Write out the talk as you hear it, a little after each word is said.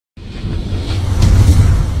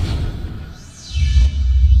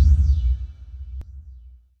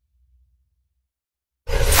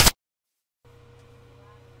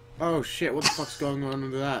Oh shit, what the fuck's going on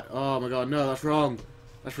under that? Oh my god, no, that's wrong.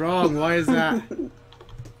 That's wrong, why is that?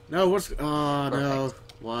 No, what's... Oh no,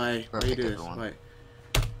 why? Why you do this? Why?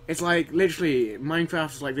 It's like, literally,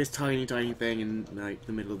 Minecraft is like this tiny thing in, like,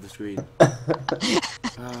 the middle of the screen.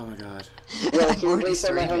 Oh my god. Yeah, can you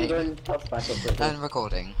reset my hunger and health back up quickly? And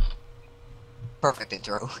recording. Perfect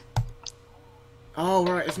intro. Oh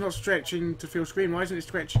right, it's not stretching to fill screen. Why isn't it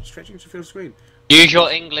stretching to fill screen? Use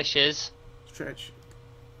your Englishes. Stretch.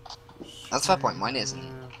 That's fair point, mine isn't.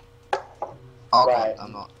 Oh Right. god,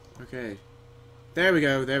 I'm not. Okay. There we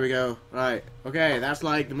go, there we go. Right. Okay, that's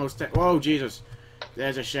like the most... Whoa, Jesus.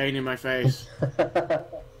 There's a shine in my face.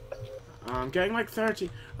 I'm getting like 30...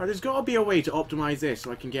 Oh, there's got to be a way to optimize this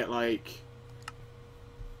so I can get like...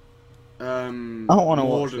 I don't want to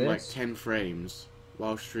more watch than like this. 10 frames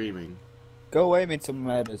while streaming. Go away, mid some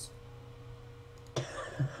murders.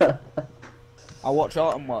 I'll watch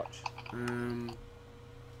art and watch.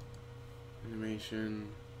 Animation...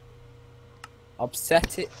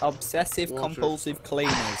 Obsessive Water. compulsive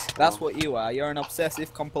cleaners. That's what you are. You're an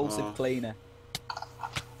obsessive compulsive cleaner.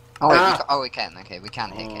 Oh wait, Ah! we can. Okay, we can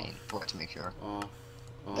hit Kane. We have to make sure. Off.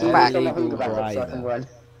 Can you Back. reset my hunger back up so I Driver. can run?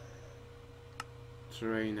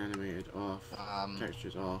 Terrain animated off.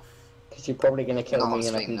 Textures off. Because you're probably going to kill No, me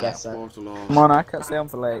and I sleep can now. guess that. Portal off. Come on, I can't stay on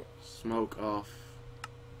for late. Smoke off.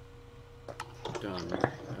 Done.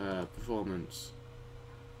 Performance.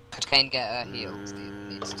 Could Kane get a heal? Steve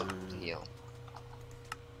needs to heal.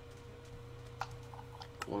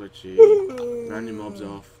 Quality. Random mobs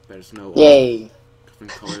off. Better snow off. Yay!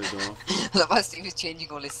 Different colours off. Look, my Steve is changing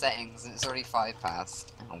all his settings and it's already 5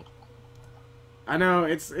 past. Oh. I know,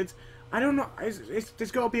 it's I don't know,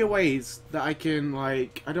 there's got to be a ways that I can,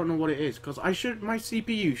 like, I don't know what it is, because my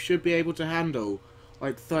CPU should be able to handle,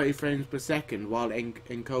 like, 30 frames per second while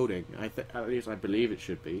encoding. At least I believe it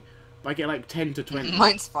should be. But I get, like, 10 to 20.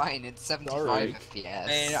 Mine's fine, it's 75 Alright. FPS. I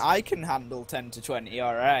mean, I can handle 10 to 20,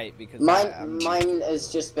 alright, because Mine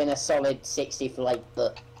has just been a solid 60 for like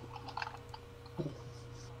the...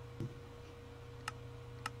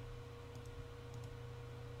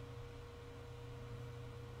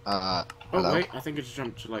 Oh, hello? wait, I think it just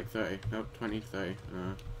jumped to, like, 30. No, 20, 30.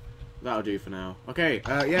 That'll do for now. Okay,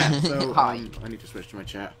 yeah, so, Hi. I need to switch to my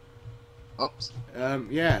chat. Oops.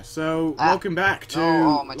 Yeah, so, welcome back to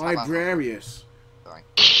my tab Librariis. Sorry.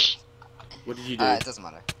 What did you do? It doesn't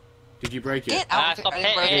matter. Did you break it? Get out of it! stop I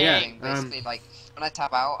didn't break hitting. anything. Yeah, Basically, like, when I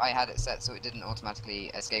tab out, I had it set so it didn't automatically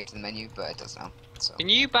escape to the menu, but it does now. So. Can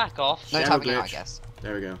you back off? No Shadow tabbing out, I glitch. guess.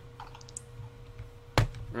 There we go.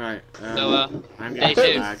 Right, So, I'm day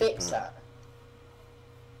getting two. lagged, Fix but- that.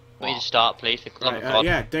 Want you to start, please? For love of Right, God.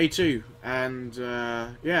 yeah, day 2, and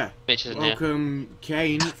yeah, Mitch isn't here. welcome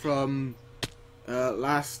Kane from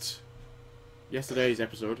yesterday's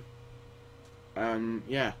episode.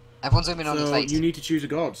 Yeah. Everyone's zooming on his So face. you need to choose a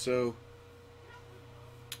god. So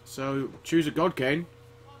choose a god, Kane.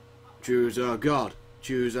 Choose a god.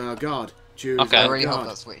 Choose a god. Choose Okay. I a really hope god.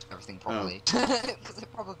 that switched everything properly. Because it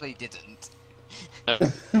probably didn't. I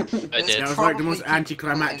There's did. That was like the probably most people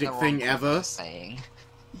anticlimactic in the thing wrong ever. group saying.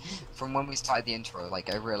 From when we started the intro,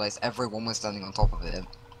 like, I realised everyone was standing on top of it.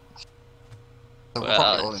 So we're Well,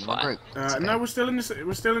 probably all in it's the wrong fine. group. It's okay. No, we're still in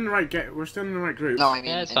the right we're still in the right group. No, I mean,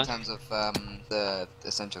 Yeah, it's in fine. terms of the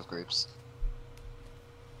essentials groups.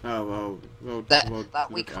 Oh well, That we'll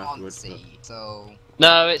we look can't afterwards, but- see, so...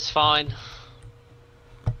 No, it's fine.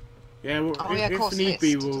 Yeah, well, Oh, yeah, of if course, need list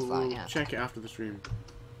be, does we'll that, yeah. check it after the stream.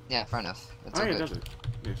 Yeah, fair enough. It's Oh all yeah, good. does it?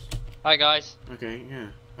 Yes. Hi, guys. Okay, yeah.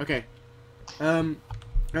 Okay.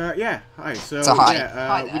 Yeah, hi. So, So, hi. yeah,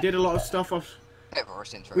 Hi we there. did a lot of stuff off... Bit of a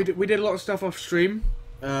rushed intro. We did a lot of stuff off stream.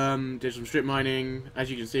 Did some strip mining. As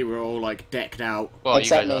you can see, we're all, like, decked out. Well,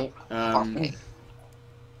 Except you guys me. Apart from me.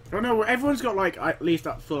 Oh no, everyone's got, like, at least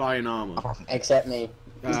that full iron armor. Apart from me. Except me.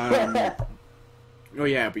 Oh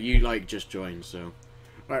yeah, but you, like, just joined, so...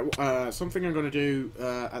 Right, something I'm gonna do,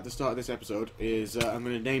 at the start of this episode is, I'm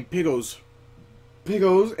gonna name Piggles.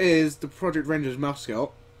 Piggles is the ProjectRenderz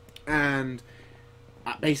mascot, and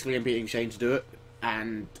basically I'm beating Shane to do it,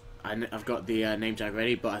 and I've got the name tag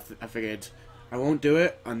ready, but I figured I won't do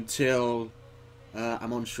it until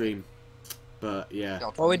I'm on stream. But yeah,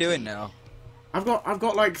 God, What are we doing now? I've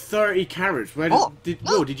got like 30 carrots. Where Oh, did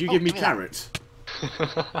no. did you give me Give me that. carrots?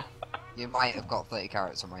 You might have got 30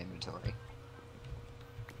 carrots on my inventory.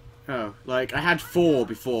 Oh, like I had 4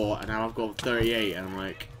 before, and now I've got 38, and I'm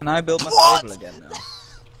like, Can I build my What? stable again now?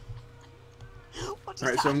 What does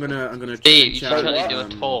right, so I'm gonna Steve, you should enchant, totally do a um,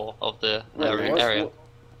 tour of the area.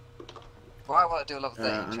 Well, I want to do a level 30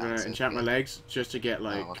 I'm gonna enchant, so enchant my good. legs just to get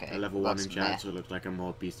like okay. a level 1 That's enchant, meh. so it looks like I'm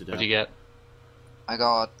more beast to What death. do you get? I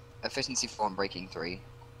got efficiency 4 and breaking 3.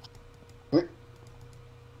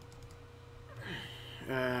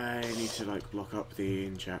 I need to like block up the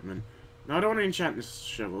enchantment. No, I don't want to enchant this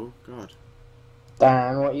shovel. God.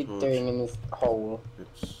 Dan, what are you Torch. doing in this hole?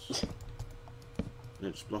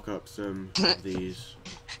 Let's block up some of these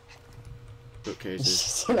bookcases.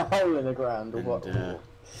 Just in a hole in the ground or And, what?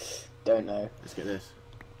 Don't know. Let's get this.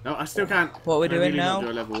 No, I still can't. What are we I doing really now? Not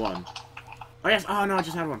do a level 1. Oh yes. Oh no, I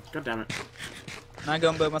just had one. God damn it. Can I go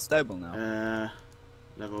and build my stable now?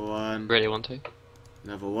 Level 1. Really want to?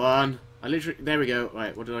 Level 1. I literally. There we go.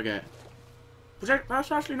 Right, what did I get?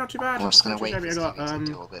 That's actually not too bad. I'm just gonna Not wait too for shabby. I got Stevey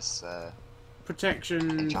to do all this.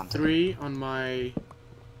 protection Enchanting. 3 on my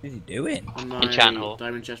What is he doing? Enchant hole.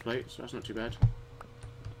 diamond chest plate, so that's not too bad.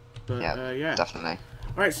 But Yeah, yeah. definitely.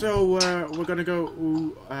 Alright, so we're gonna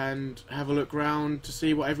go and have a look around to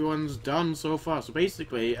see what everyone's done so far. So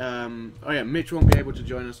basically, oh yeah, Mitch won't be able to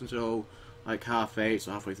join us until like half 8,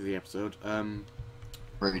 so halfway through the episode.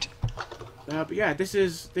 Rude. But yeah, this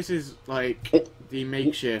is like the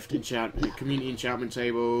makeshift community enchantment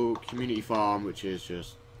table, community farm, which is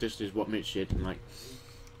just this is what Mitch did. And like,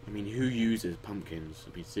 I mean, who uses pumpkins?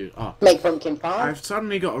 I mean, seriously. Oh, Make pumpkin pie. I've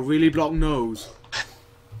suddenly got a really blocked nose.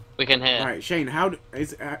 We can hear. Right, Shane, how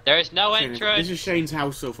is There is no Shane, entrance. this is Shane's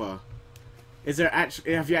house so far. Is there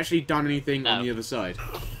actually? Have you actually done anything on No. the other side?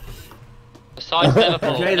 Besides Liverpool,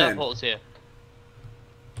 Okay, then. Liverpool's here.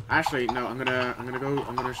 Actually, no. I'm gonna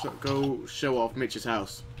go show off Mitch's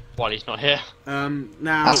house. While he's not here. Now.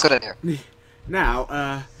 That's a good idea.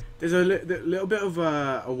 Now, there's a little bit of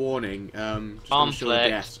a warning. Just gonna show the Conflict.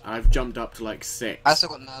 deaths. I've jumped up to like 6. I still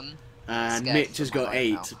got none. And Scared Mitch has for my got life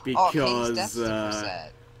 8 now. Oh, King's because Death's a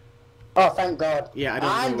reset. Oh, thank God. yeah, I don't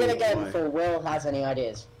I'm know gonna go why. before Will has any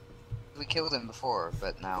ideas. We killed him before,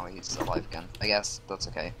 but now he's alive again. I guess that's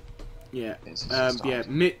okay. Yeah, It's just yeah. died.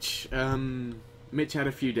 Mitch had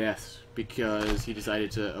a few deaths because he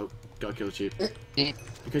decided to got killed sheep He-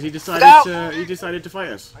 because he decided No! to fight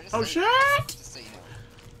us. I just Oh say- shit! Just so you know.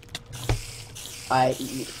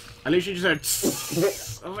 I literally just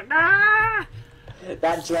said. I was like, ah!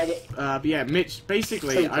 That dreaded. But yeah, Mitch.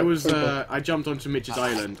 Basically, I was I jumped onto Mitch's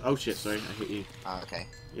island. Oh shit! Sorry, I hit you. Oh, okay.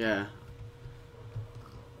 Yeah.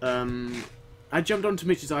 I jumped onto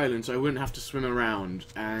Mitch's island so I wouldn't have to swim around,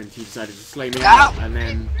 and he decided to slay me Ow! out, and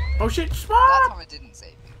then... Oh shit, That smart! time I didn't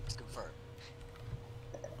save you. Just confirm.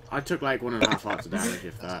 I took like 1.5 hearts of damage,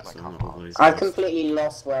 if that, That's so like I'm not half overly I surprised. completely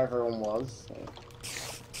lost where everyone was.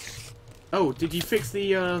 Oh, did you fix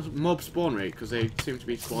the mob spawn rate? Because they seem to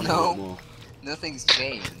be spawning a lot No. more. Nothing's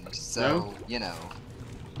changed, so, No? you know.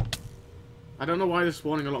 I don't know why they're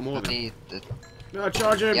spawning a lot more then. The, No,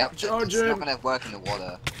 charge him! yep, Charge it's not him! gonna work in the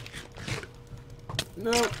water.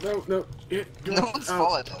 No, no, no. Yeah, go No on. one's Ow.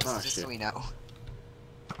 followed us, Oh, just shit. so we know.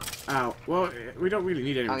 Ow. Well, we don't really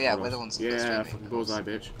need anyone Oh, yeah, for we're us. the ones Yeah, streaming. fucking bullseye,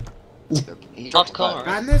 bitch. He Of dropped a course. bug.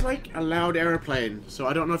 And there's like a loud aeroplane, so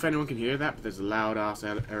I don't know if anyone can hear that, but there's a loud ass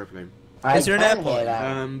aeroplane. Is there an can airport? hear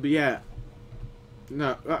that. But yeah.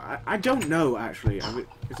 No, I don't know actually. I mean,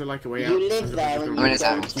 is there like a way out? You live there and I'm in you his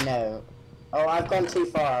don't house. know. Oh, I've gone too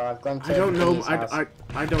far. I've gone to. I don't know. Vinny's house.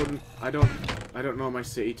 I don't know my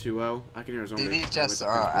city too well. I can hear a zombie. These chests Oh,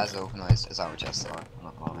 are wait, as organized as our chests are. I'm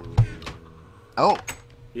not lying. Oh!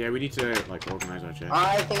 Yeah, we need to like organize our chest.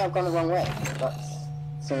 I think I've gone the wrong way. That's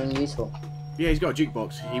something useful. Yeah, he's got a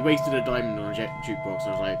jukebox. He wasted a diamond on a jukebox.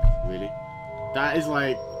 I was like, really? That is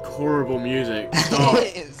like horrible music. Stop.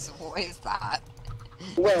 It is! What is that?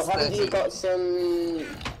 Will, It's haven't you 13. got some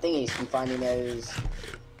thingies from finding those?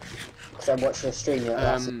 Because I watched your stream the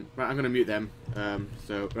last. Right, I'm gonna mute them.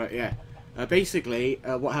 So right, yeah. Basically,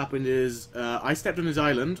 what happened is I stepped on his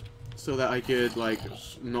island so that I could like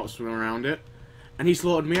not swim around it, and he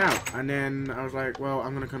slaughtered me out. And then I was like, well,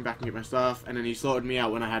 I'm gonna come back and get my stuff. And then he slaughtered me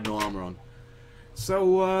out when I had no armor on.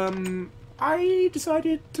 So I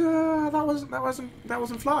decided that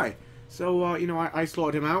wasn't fly. So you know, I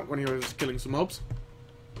slaughtered him out when he was killing some mobs,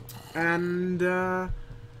 and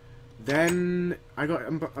then I got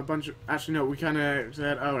a bunch of. Actually, no, we kind of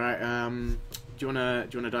said, all right, do you wanna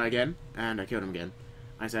die again? And I killed him again.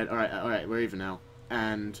 I said, all right, we're even now,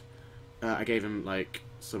 and I gave him like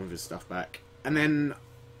some of his stuff back, and then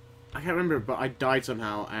I can't remember, but I died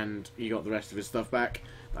somehow, and he got the rest of his stuff back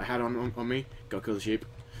that I had on me. Got killed the sheep.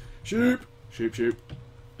 Sheep.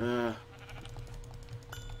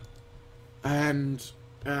 And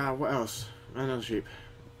what else? Another sheep.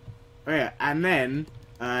 Oh yeah, and then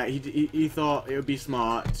he thought it would be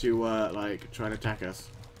smart to like try and attack us,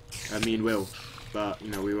 me and Will, but you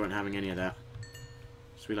know we weren't having any of that,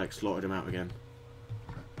 so we like slaughtered him out again.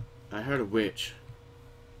 I heard a witch.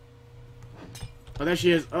 Oh, there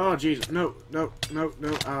she is. Oh jeez, no.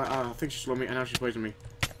 I think she swallowed me, and now she's poisoning me.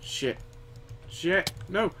 Shit. Shit.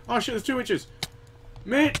 No. Oh shit, there's 2 witches.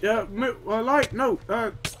 Mate, light, no,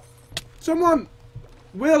 someone!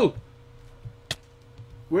 Will!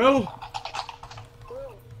 Will!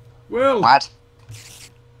 What?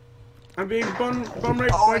 I'm being bomb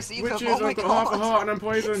raped Oh, by I see them. witches. Oh my I've got half a God. heart and I'm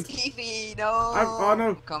poisoned. Stevey, no! Oh no.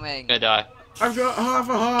 I'm coming. Gonna die. I've got half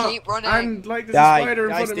a heart. Keep running. And like there's Die. a spider in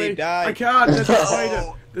Die, front of me. Steve, die. I can't. There's a No.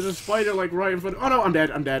 spider. There's a spider like right in front. Oh no, I'm dead.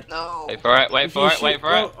 I'm dead. No. Wait for it, wait If for you it, shoot- wait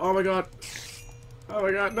for it. Oh my god. Oh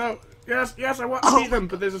my god, no. Yes, I want to beat them,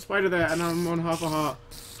 but there's a spider there and I'm on half a heart.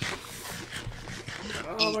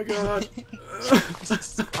 Oh my god.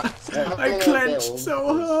 I clenched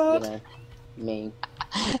so hard. You know, me.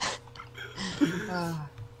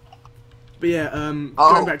 But yeah,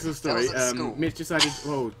 Oh, going back to the story, that was at school. Mitch decided,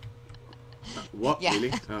 oh. What, Yeah.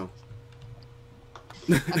 really? Oh.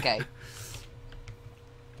 Okay.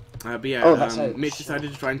 But yeah, Oh, that's how- Mitch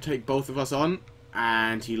decided to try and take both of us on,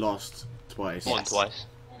 and he lost twice. More than twice.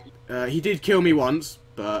 He did kill me once,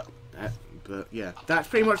 but yeah, that's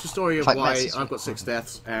pretty much the story of Like why Messi's I've got 6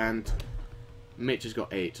 deaths and Mitch has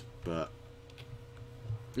got 8. But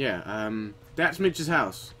yeah, that's Mitch's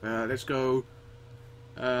house. Let's go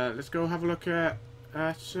have a look at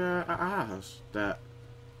our house. That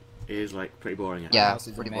is like pretty boring. Actually. Yeah, house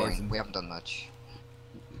is pretty amazing. boring. We haven't done much.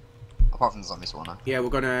 Apart from the zombie spawner. Yeah, we're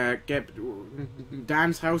gonna get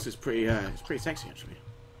Dan's house is pretty it's pretty sexy actually.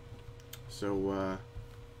 So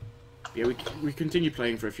yeah, we continued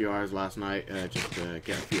playing for a few hours last night just to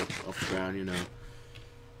get a few off the ground, you know.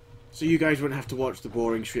 So you guys wouldn't have to watch the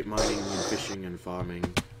boring strip mining and fishing and farming.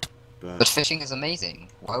 But fishing is amazing.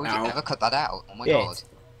 Why would Ow. you ever cut that out? Oh my Yeah. god.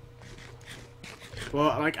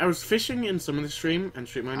 Well, like I was fishing in some of the stream and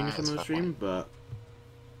strip mining in some of the stream, but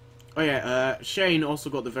oh yeah, Shane also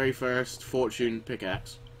got the very first fortune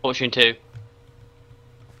pickaxe. Fortune 2.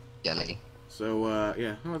 Jelly. So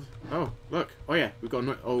yeah. Oh look. Oh yeah, we've got.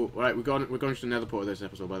 Oh right, we're going to the Nether portal this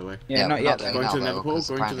episode, by the way. Yeah, not we're yet. doing Going now, to the though, nether portal, 'cause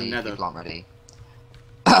going to the apparently nether. People aren't ready.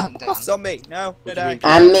 Oh, zombie! No, What no, do you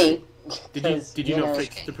no. mean? And me. Did you not know,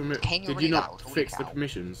 fix the Can you Did read you it not out? Holy fix the cow.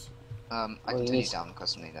 permissions? I Well, can you turn you need- down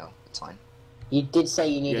customly though. It's fine. You did say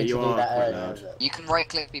you needed you to do are that quite earlier. loud. You can right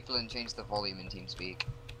click people and change the volume in TeamSpeak.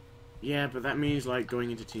 Yeah, but that means like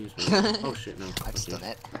going into TeamSpeak. Oh shit, no. I've just Okay. done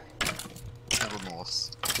it. No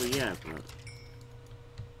remorse. Well, yeah, but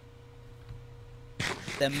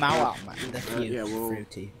The Mawam, the yeah, well-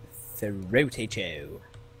 fruity chew.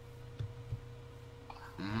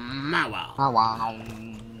 Mawa. Oh wow.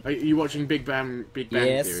 Are you watching Big Bang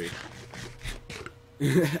Yes. Theory?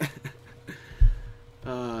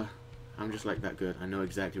 I'm just like that good. I know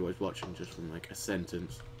exactly what he's watching just from like a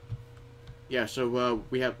sentence. Yeah, so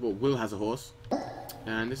we have Will has a horse,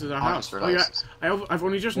 and this is our I house. just Oh, yeah, realised. I've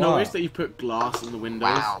only just Wow. noticed that you put glass in the windows.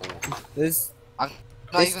 Wow. There's Not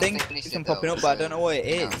this even thing finished keeps it, on popping though, up, but I so, don't know what it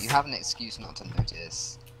you know, is. you have an excuse not to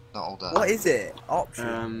notice. Not all done. What is it?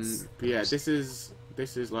 Options. But yeah, this is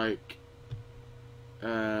like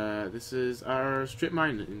this is our strip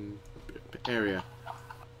mining area.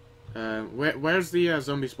 Where's the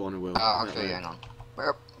zombie spawner, Will? I'll show you. Hang on.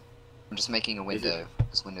 I'm just making a Is it- window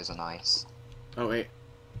because windows are nice. Oh wait,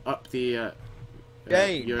 up the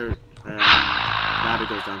Yay. your ladder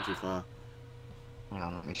goes down too far. Hang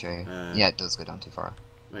on, let me show you. Uh, Yeah, it does go down too far.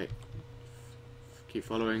 Wait, keep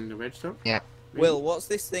following the redstone. Yeah. Will, what's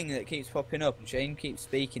this thing that keeps popping up? And Shane keeps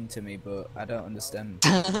speaking to me, but I don't understand.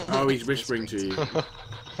 Oh, he's whispering to you.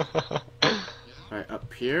 Right,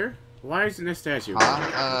 up here. Why isn't there stairs here? What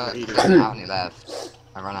are you doing? Out on your left.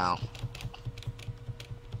 I ran out.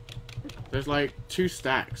 There's like 2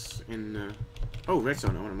 stacks in. Oh,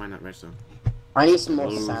 redstone. I want to mine that redstone. I need some more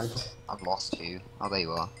Those- sand. I've lost you. Oh, there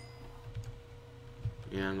you are.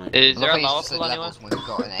 Yeah, I'm like. Is I there love a how you mouse just said anywhere? levels when we've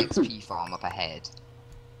got an XP farm up ahead.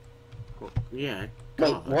 Yeah. Wait,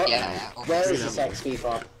 God. what? Yeah, Where obviously is this that- XP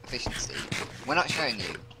from? Efficiency. We're not showing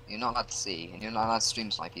you. You're not allowed to see, and you're not allowed to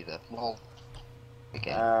stream snipe either. Well,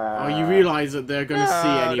 again. Oh, you realise that they're gonna see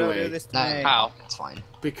Don't do anyway this to No, me. How? it's fine.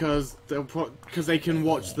 because they can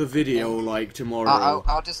watch the video like tomorrow.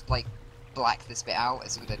 I'll just like black this bit out.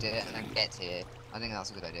 It's a good idea, and then get here. I think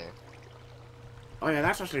that's a good idea. Oh yeah,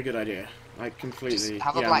 that's actually a good idea. Like completely. Just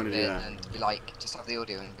have a yeah, I'm black gonna do bit that. and be like, just have the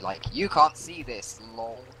audio and be like, you can't see this,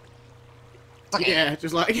 lol. It's okay. Yeah,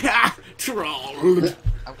 just like trolled.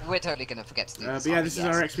 We're totally gonna forget to do this. But yeah, aren't this we? is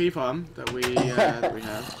our Yes. XP farm that we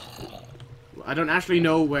have. I don't actually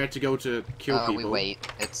know where to go to kill people. We wait.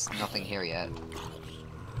 It's nothing here yet.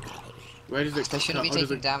 Where does it? They shouldn't be oh, does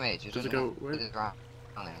taking it- damage. I does don't it know go- what is around.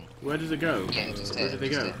 Where does it go? Yeah, just Where hit. do they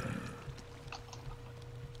just go? hit.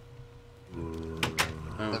 Oh.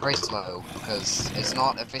 They're very slow because it's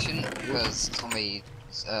not efficient because zombie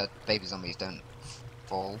baby zombies don't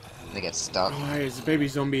fall. They get stuck. Why is the baby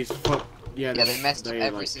zombies? Yeah, Yeah, they messed up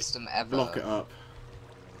every like, system ever. block it up.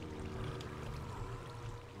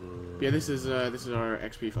 Yeah, this is our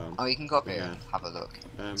XP farm. Oh, you can go up here Yeah. and have a look.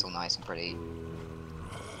 It's all nice and pretty.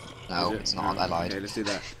 Is No, it? it's not. Oh, I lied. Okay, let's do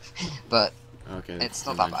that. But Okay. it's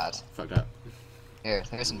not never that mind. bad. Fuck that.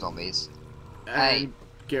 Here's some zombies. And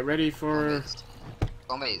get ready for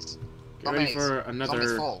Zombies. get ready for another.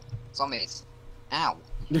 Zombies fall. Zombies. Ow.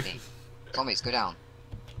 Zombies, go down.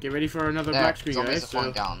 Get ready for another There, black screen, zombies guys. are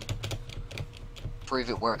falling So, down. Prove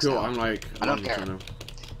it works cool. now. I'm like. I don't on care. the channel.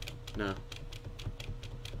 No.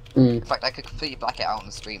 In fact, I could completely black it out on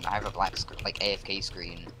the stream. I have a black like AFK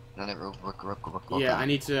screen. And then it Yeah, I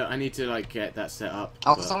need to like get that set up.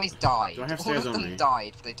 Oh, the but- zombies died. Do I have All stairs of on them me?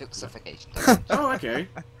 died. They took suffocation. Oh, okay.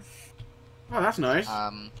 Oh, that's nice.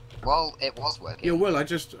 Well, it was working. Yeah, Will, I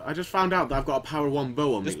just found out that I've got a power 1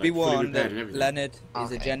 bow on me, Just like be fully warned repaired that and everything. Leonard is a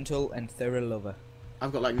Okay. gentle and thorough lover.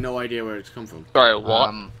 I've got like no idea where it's come from. Sorry,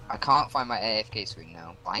 what? I can't find my AFK screen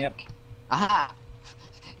now. Blank. Yep. Aha!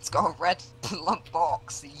 It's got a red lump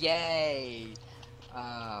box. Yay!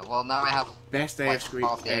 Well now I have Best like AFK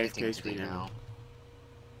half the editing AFK to screen do ever. now.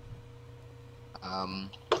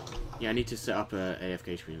 Yeah, I need to set up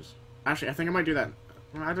AFK screens. Actually, I think I might do that.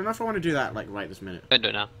 I don't know if I want to do that like right this minute. Don't do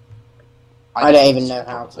it now. I don't even know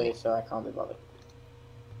how to, so I can't be bothered.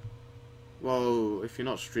 Well, if you're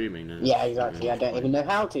not streaming, then Yeah, exactly. I don't even know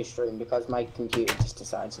how to stream because my computer just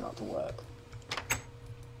decides not to work.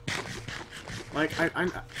 Like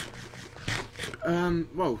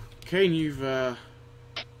well, Kane, you're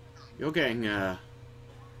getting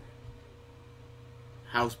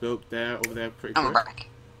house built there over there pretty I'm quick. back.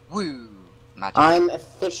 Woo! Magic. I'm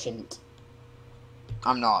efficient.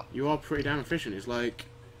 I'm not. You are pretty damn efficient. It's like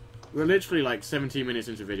we're literally like 17 minutes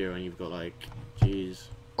into video and you've got like, jeez.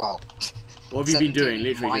 Well. What have you been 17 doing?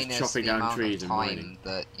 Literally minus just chopping the down amount of trees and time mining.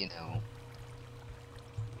 That you know.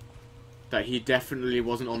 That he definitely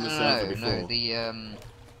wasn't on the server before. No,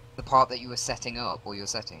 the part that you were setting up, all your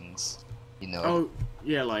settings, you know. Oh,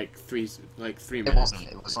 yeah, like 3 minutes. It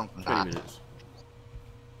wasn't. It was something 20 that. minutes.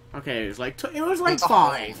 Okay, it was like it was like It's a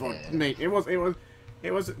 5. whole Or, bit. mate, it wasn't.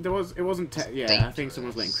 Yeah, I think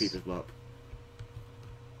someone's letting creepers blow up.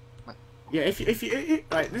 What? Yeah, if you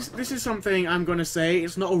like this is something I'm gonna say.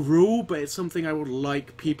 It's not a rule, but it's something I would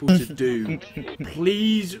like people to do.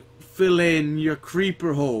 Please fill in your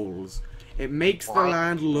creeper holes. It makes the Why-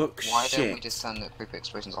 land look Why shit. don't we just turn the creeper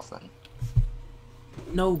explosions off then?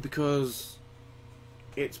 No, because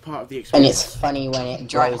it's part of the And experience. it's funny when it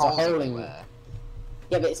Giant blows a holes hole in. everywhere.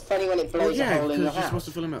 Yeah, but it's funny when it Oh blows yeah, a hole because in you're your supposed to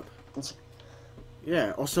house. fill them up. It's-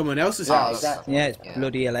 Yeah, or someone else's Yeah, house. exactly. Yeah, it's Yeah.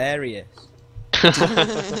 bloody hilarious.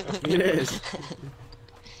 It is.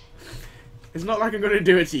 It's not like I'm gonna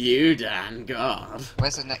do it to you, Dan. God.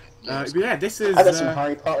 Where's the next? But yeah, this is I got some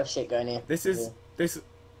Harry Potter shit going here. this is Go.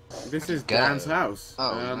 Dan's house.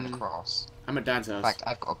 Oh, you went across. I'm at Dan's In house. fact,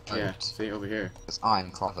 I've got a boat. Yeah, see over here. Because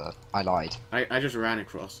I'm clever. I lied. I just ran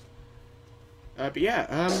across. But yeah,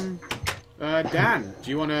 Dan,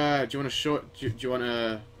 do you wanna show Yeah,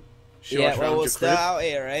 us well, around we'll your start crib? out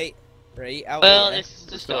here, right? Right, out Well, here. this is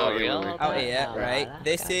the story. Out all here, Out about here, how right? I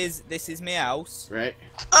This got- is my house. Right?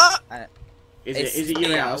 Uh, Is This it is your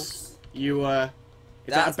my house? You is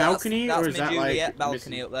that a balcony that's or is my that Juliet like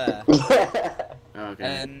balcony missing- up there? Oh, okay.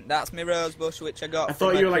 And that's my rose bush, which I got I from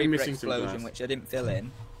thought my you were, like, creeper missing some explosion, glass. which I didn't fill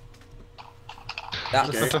in. That's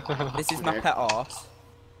Okay. this is my Okay. pet horse.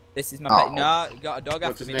 This is my Oh. pet. No, you got a dog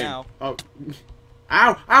What's after his me name? now. Oh.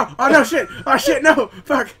 Ow! Ow! Oh no! Shit! Oh shit! No!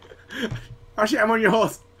 Fuck! Oh shit! I'm on your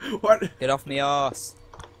horse. What? Get off me horse.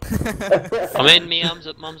 I'm in me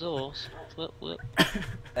mum's horse. Whoop, whoop.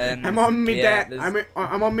 I'm on me yeah, dad. there's-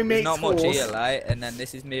 I'm on me There's mate's not much horse. here, like, and then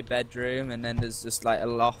this is my bedroom, and then there's just like a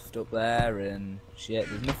loft up there, and shit.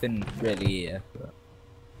 There's nothing really here. But...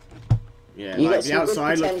 Yeah, You like got the some good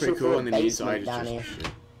outside looks pretty potential cool, for and a then the basement inside down is here. just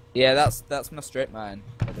shit. Yeah, that's my strip mine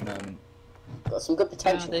at the moment. Got some good Now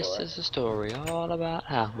potential this for it. is a story all about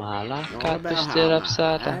how my life All got about twisted how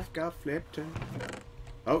upside my down. life got flipped.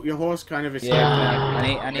 Oh, your horse kind of escaped. Yeah,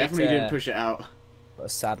 there. I need Definitely to didn't push it out. put a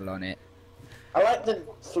saddle on it. I like the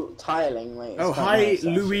tiling. Like, it's Oh, quite hi, nice,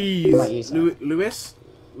 actually. Louise. Might use that. Lewis?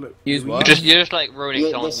 Use what? You're just like ruining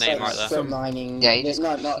Yeah, someone's this, name like, right there. strip mining. Yeah, you just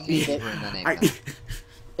not you the, ruined the name. I, then.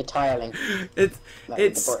 the tiling. it's Like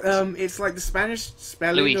it's the bricks. it's like the Spanish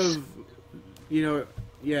spelling Luis. of, you know,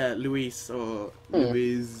 yeah, Luis or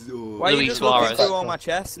Luis or Why are you Luis just looking Suarez. through all my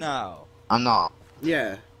chests now? I'm not.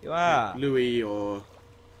 yeah, You are. Louis or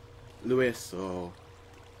Luis or.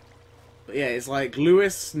 But yeah, it's like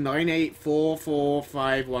Lewis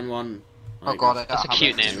 9844511. Oh god, I don't That's a have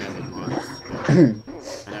cute it. name.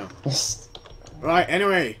 Right,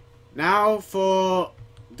 anyway. Now for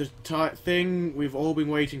the thing we've all been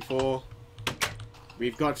waiting for.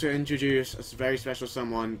 We've got to introduce a very special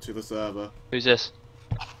someone to the server. Who's this?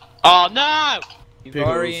 Oh no! You've Pickles.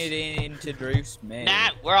 already introduced me. No,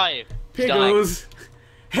 where are you? Pickles!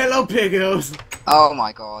 Hello, Pickles! Oh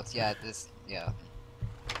my god, yeah, this, yeah.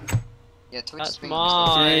 Yeah, Twitch That's stream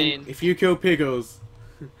mine. If you kill Pickles,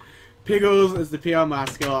 Pickles is the PR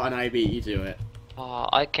mascot and I beat you to it. Oh,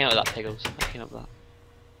 I came up with that, Pickles. I came up with that.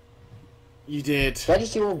 You did. Where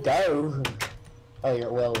did you all go? Oh, you're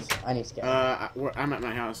at Will's. I need to get. I'm at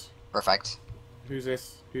my house. Perfect. Who's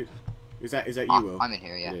this? Who? Is that you, Will? I'm in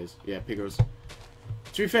here, yeah. It is. Yeah, Pickles.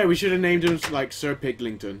 To be fair, we should have named him like Sir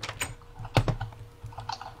Piglington.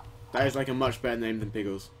 That is like a much better name than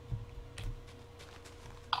Pickles.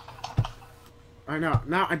 I know.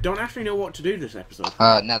 Now I don't actually know what to do this episode.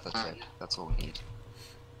 Nether trip. That's all we need.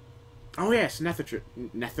 Oh yes, Nether trip.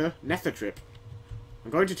 Nether trip.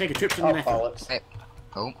 I'm going to take a trip to the Oh, Nether. bollocks. Hey.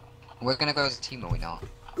 Oh. We're gonna go as a team, are we not?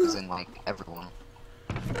 As in, like, everyone.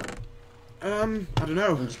 I don't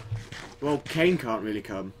know. Well, Kane can't really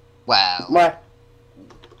come. Well. What?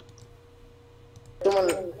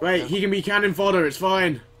 Someone. Wait, he can be cannon fodder. It's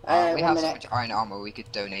fine. We 1 have so minute. much iron armor, we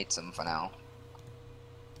could donate some for now.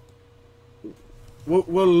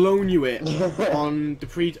 We'll loan you it on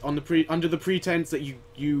the under the pretense that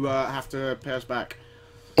you have to pay us back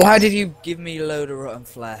Why did you give me a load of rotten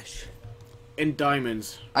flesh? in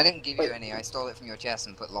diamonds. I didn't give you any, I stole it from your chest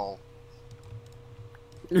and put lol.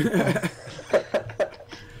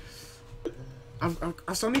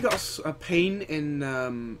 I've suddenly got a pain in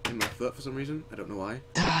my foot for some reason. I don't know why.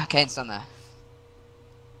 Kane's done there.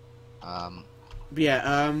 But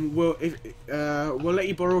yeah, we'll let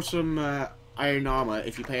you borrow some iron armor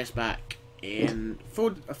if you pay us back in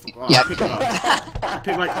full. Yeah. Pick it up.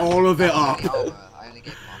 Pick like all of it up. I only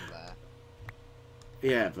gave one there.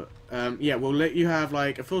 Yeah, but yeah, we'll let you have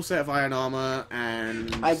like a full set of iron armor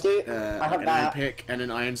and I do. I like have an iron that. pick and an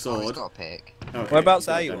iron Oh, he's sword. got a pick. Okay, Whereabouts he's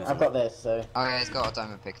got are a you? diamond I've sword. got this. So Oh yeah, he's got a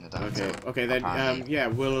diamond pick and a diamond Okay, sword. okay then. Apparently. Yeah,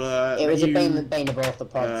 we'll. it was let a you... Bane of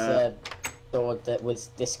Orthopods sword that was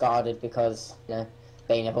discarded because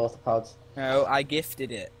Bane of Orthopods. No, I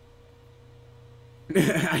gifted it.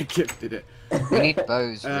 I gifted it. We need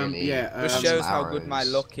bows, really. Yeah, This some shows how good my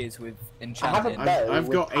arrows. luck is with I have a enchanting. bow I've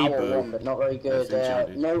with got a power bow 1, but not very good. that's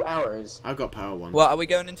enchanted. No arrows. I've got power 1. What, are we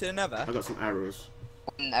going into the nether? I've got some arrows.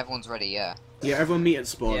 When everyone's ready, yeah. Yeah, everyone meet at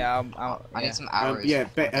spawn. Yeah, I need some arrows. Yeah, I'll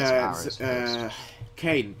get some arrows first.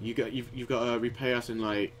 Kane, you've got to repay us in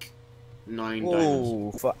like 9 diamonds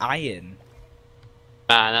Ooh, for iron.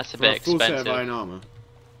 Man, that's a for a bit full set of expensive. iron armor.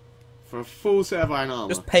 For a full set of iron armor,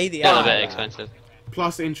 Just pay the That's a iron. bit expensive.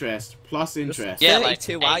 plus interest, plus interest. Yeah, like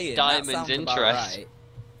 32 8 iron. diamonds that sounds about interest. right.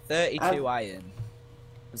 32 iron.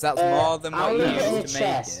 Because that's more than I'll what you leave it in a used to make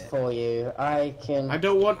chest it. for you. I can. I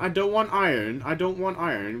don't want iron. I don't want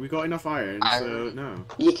iron. We got enough iron, so Iron. no.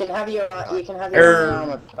 You can have your iron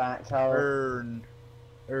armor back. Earn.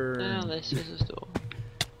 Oh, this is a store.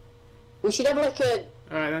 We should have like a.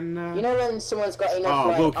 All right then. You know when someone's got enough. Oh,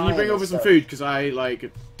 like, well, can you bring iron over and some stuff? food? Because I,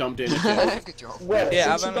 like, dumped in a bit. Good job. Well,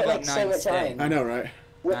 Yeah, since I've you've only got got like so 9 much sticks. iron. I know, right?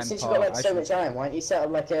 Well, Nine since you've got like part, so I much iron, why don't you set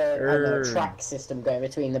up like a, I don't know, a track system going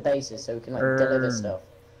between the bases so we can like deliver Earn. stuff?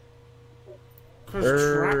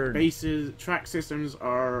 Because track systems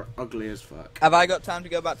are ugly as fuck. Have I got time to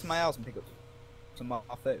go back to my house and pick up some more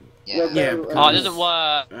food? Yeah. Yeah. Oh, it doesn't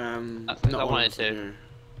work. Not I all wanted of us are to. here.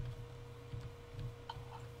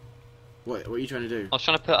 What are you trying to do? I was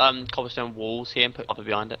trying to put cobblestone walls here and put lava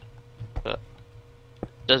behind it, but it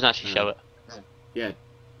doesn't actually show it. Yeah.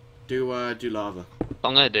 Do lava.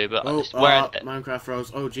 I'm gonna do, but Oh, it's where Minecraft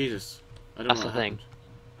froze. Oh Jesus. I don't That's know what the thing.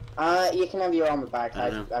 happened. You can have your armor back. I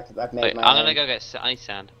don't I've made Wait, my I'm own. gonna go get I need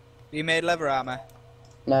sand. You made leather armor.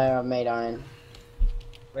 No, I've made iron.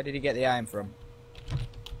 Where did you get the iron from?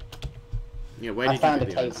 Yeah, where I did you found get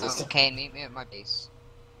a the cave iron? system. Kane, meet me at my base.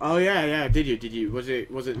 Oh yeah. Did you? Was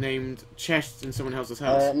it named chests in someone else's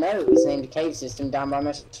house? No, it was named a cave system down by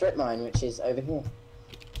my strip mine, which is over here.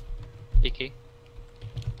 Icky.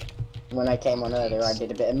 When I came on earlier, I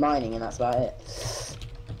did a bit of mining, and that's about it.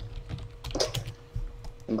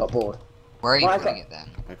 And got bored. Where are you Well, I putting got- it then?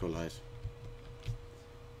 I call lies.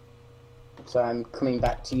 So I'm coming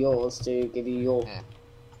back to yours to give you your. Yeah.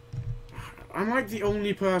 I'm like the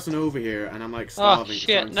only person over here, and I'm like starving.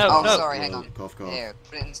 shit, so I'm no, Oh, no. sorry, hang on. Cough, cough. Here,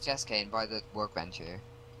 put it in the chest, Kane, by the workbench here.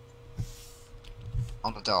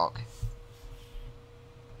 On the dock.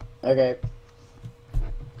 Okay.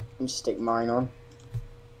 Let me just stick mine on.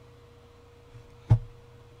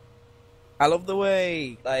 I love the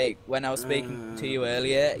way, like, when I was speaking to you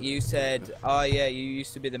earlier, you said, oh yeah, you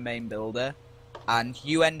used to be the main builder, and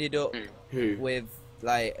you ended up Who? with,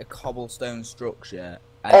 like, a cobblestone structure,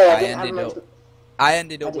 and Hey, I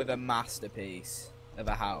ended up with a masterpiece of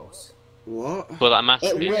a house. What? Well, that It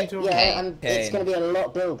massive. will, talking yeah, and it's Kane. going to be a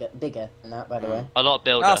lot bigger than that, by the way. A lot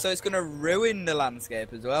builder. Oh, so it's going to ruin the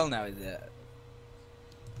landscape as well now, is it?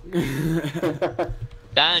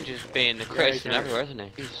 Dan just being the Chris and Yeah, everywhere, isn't he?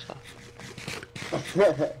 Jesus.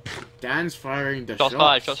 Dan's firing the Shots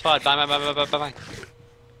fired, shots fired. Bang, bang, bang, bang, bang, bang.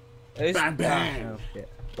 Who's- Bang, bang. Oh, shit.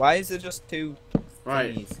 Why is there just two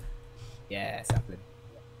Right. thingies? Yeah, it's happening.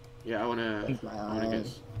 Yeah, I wanna Keep my get.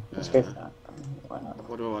 eyes. Let's go for that. Why not?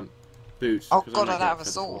 What do I want? Boots. Oh 'cause god, I I might don't have a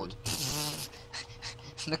get sword.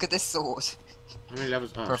 Look at this sword. How many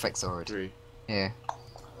levels? Oh, Perfect sword. 3. Here.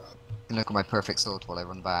 Look at my perfect sword while I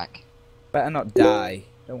run back. Better not die.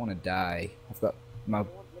 Don't want to die. I've got my...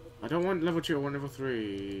 I don't want level 2. I want level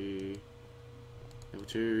 3. Level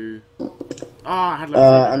 2. I had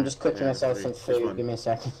level 3. I'm just cooking myself level some 3. This food. one. Give me a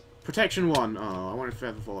second. Protection 1. Oh, I wanted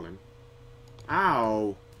feather falling.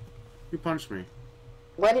 Ow! Who punched me?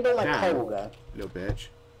 Where did all my Damn. coal go? Little bitch.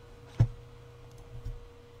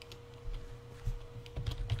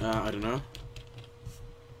 I don't know.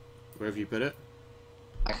 Where have you put it?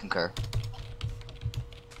 I concur.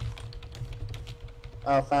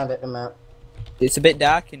 Oh, found it, the map. It's a bit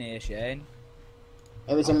dark in here, Shane.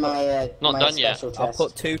 It was in my, Not my done yet. special I'll chest.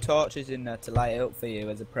 put 2 torches in there to light it up for you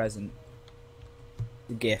as a present.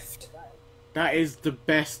 A gift. That is the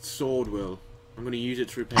best sword, Will. I'm gonna use it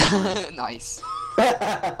to repair mine. Nice.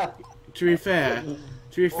 To be fair,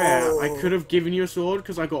 I could have given you a sword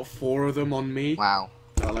because I got 4 of them on me. Wow.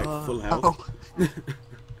 That are like full health. Oh.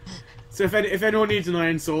 So if anyone needs an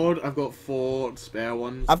iron sword, I've got 4 spare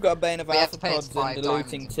ones. I've got a Bane of We have to pay us Arthropods 5 and the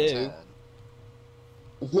diamonds looting in too.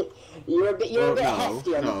 return. You're a bit Well,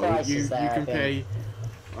 hefty on the prices you there, I can think.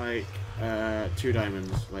 pay like 2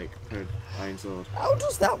 diamonds like per iron sword. How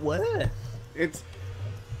does that work?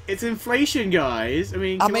 It's inflation, guys. I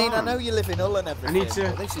mean, come I on. know you live in Hull and everything. need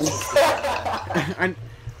to- but this is just and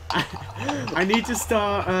I need to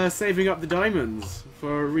start saving up the diamonds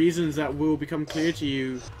for reasons that will become clear to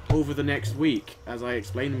you over the next week as I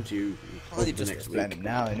explain them to you well, over you the just next explain week. them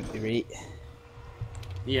now and it'll be right.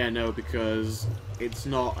 Yeah, no, because it's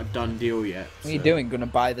not a done deal yet. What are you so- doing? Gonna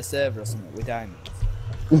buy the server or something with diamonds?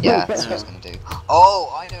 Yeah, that's what I was gonna do.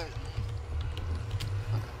 Oh, I know.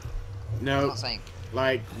 I'm No, not saying.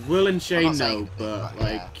 like Will and I'm Shane not know, saying, but yeah,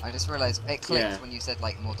 like I just realized it clicked yeah. when you said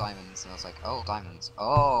like more diamonds, and I was like, oh, diamonds.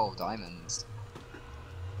 Oh, diamonds.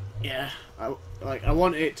 yeah, I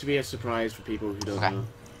want it to be a surprise for people who don't Okay. know,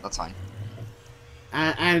 That's fine.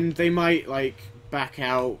 and they might like back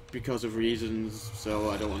out because of reasons.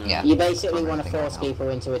 So I don't want to. Yeah. You basically Can't want to really think force right now. people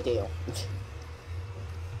into a deal.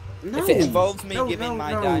 No. If it involves me No, giving no,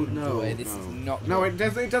 my no, diamonds no, away, this no. is not No, good.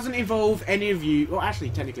 it doesn't involve any of you. Well,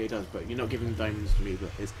 actually, technically it does, but you're not giving diamonds to me.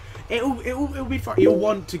 But it'll be fine. You'll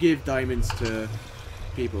want to give diamonds to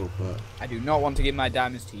people, but I do not want to give my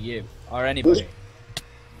diamonds to you or anybody.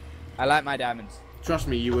 I like my diamonds. trust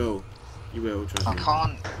me, you will. You will. Trust I me.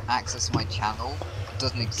 can't access my channel. It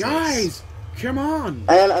doesn't exist. Guys, come on.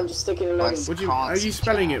 And I'm just sticking a load Nice. of... Are you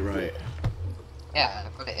spelling it right? Yeah, I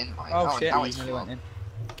put it in my. Oh, shit, now I it's nearly went in.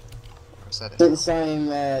 I said it. Since I'm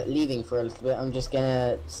leaving for a little bit, I'm just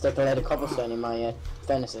gonna stick a load of cobblestone in my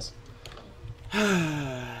furnaces.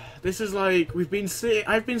 This is like I've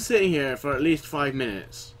been sitting here for at least 5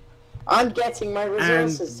 minutes. I'm getting my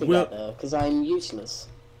resources Will- together, because I'm useless.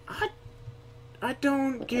 I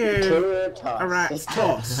don't give Pure toss. a rat's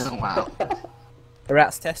toss. Wow. A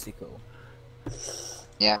rat's testicle.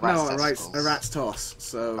 Yeah, No, rat's a testicles. rat's toss.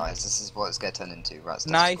 So Guys, this is what it's going to turn into. Rat's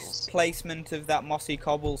Nice testicles. placement of that mossy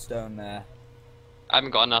cobblestone there. I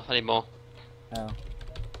haven't got enough anymore. Oh.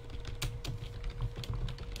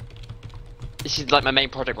 This is like my main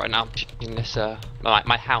project right now. In this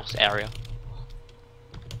my house area.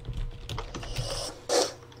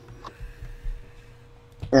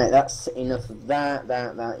 Right, that's enough of that.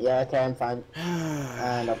 Yeah, okay, I'm fine.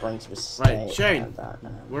 And I'll bring to a state. Right, Shane, and that now.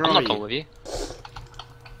 where I'm are not you? going with you.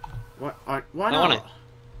 Why I not? want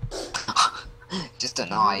Just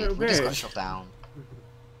denied. little We just got bitch. shot down.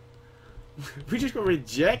 We just got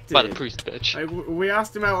rejected. By the priest, bitch. We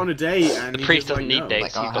asked him out on a date, and The he priest just doesn't like, need no.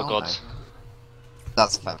 dates. Like, You've oh, got hell no. gods.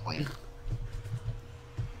 That's a fair point.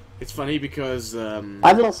 It's funny because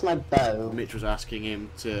I've lost my bow. Mitch was asking him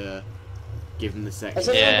to give him the sex. Has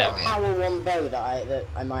anyone Yeah. got a power 1 bow that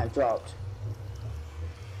I might have dropped?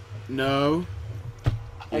 No.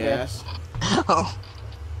 Okay. Yes. Oh,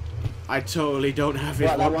 I totally don't have his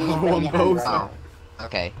What, that one you're one putting your hand bow. right now?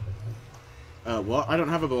 okay. What? I don't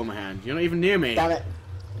have a bow in my hand. You're not even near me. Damn it.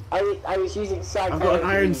 I was using side. I've got an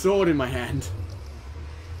iron sword in my hand.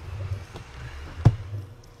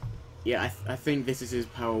 Yeah, I think this is his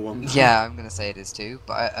power 1. Yeah, I'm gonna say it is too,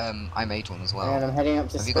 but I made one as well. And I'm heading up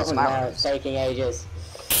to Have you got Scotland some now. arrows? It's taking ages.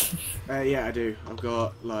 Yeah, I do. I've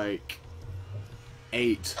got like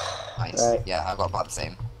 8. Nice. Right. Yeah, I've got about the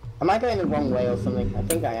same. Am I going the wrong way or something? I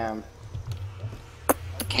think I am.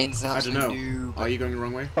 Kane's an I don't absolute know. noob. Are you going the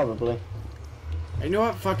wrong way? Probably. You know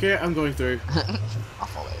what? Fuck it. I'm going through. I'll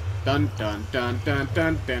follow it. Dun dun dun dun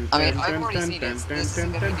dun dun. I mean, dun, I've dun, already dun, seen dun, it. dun, This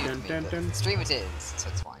isn't dun, gonna be dun, new to dun, me, dun, but stream it is, so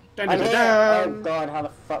it's fine. dun, I'm dun, here. dun, Oh dun. god, how the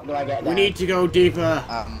fuck do I get We down? need to go deeper.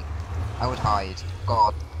 I would hide.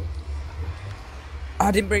 God.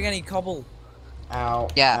 I didn't bring any cobble. Ow.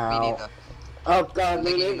 Yeah, ow. me neither. Oh god,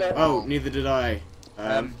 me neither. Oh, neither did I.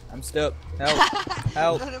 I'm stuck. Help!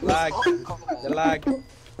 Help! None of us Lag! got cobble. The lag!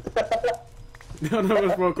 None of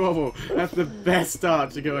us broke cobble. That's the best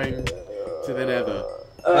start to going to the Nether.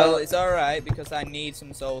 Well, it's alright because I need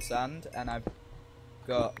some soul sand and I've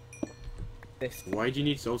got 50. Why do you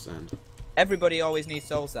need soul sand? Everybody always needs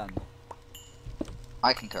soul sand.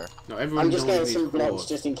 I concur. No, everyone I'm just getting needs some blocks quartz.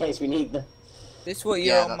 just in case we need them. This is what Yeah,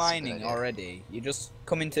 you're that's a good mining idea. already. You just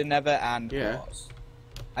come into Nether and Yeah. quartz.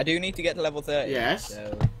 I do need to get to level 30. Yes.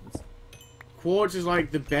 So Quartz is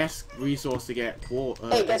like the best resource to get quartz.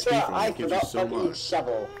 Hey, guess XP what? from. I It gives you forgot so fucking much.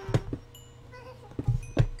 shovel.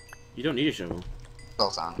 You don't need a shovel.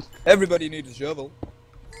 Well sound. everybody needs a shovel.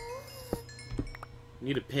 You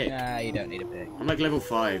need a pick. Nah, you don't need a pick. I'm like level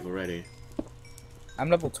 5 already. I'm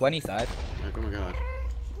level 25. Like, oh my god.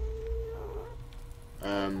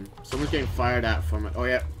 Someone's getting fired at from it. Oh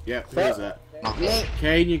yeah, yeah. Who is that? Not me. Me.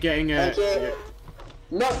 Kane, you're getting a. Thank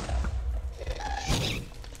you. No.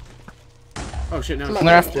 Oh shit! No. Come I'm on,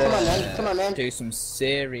 gonna have Come on, man. to Come on, man. do some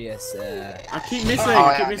serious. I keep missing. Oh,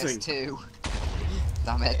 I yeah, keep I missing. missed 2.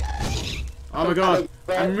 Damn it. Oh my god!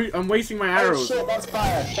 I'm wasting my Oh arrows. shit, that's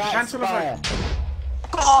fire. That's Cancel the fire.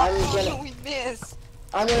 God, I'm gonna- we missed.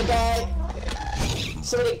 I'm gonna die.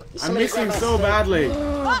 Somebody I'm grab missing my so stick. badly.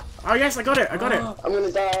 Oh yes, I got it! I got it! I'm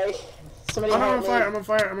gonna die. Somebody Oh no, I'm help on me. fire! I'm on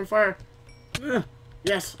fire! I'm on fire! Ugh.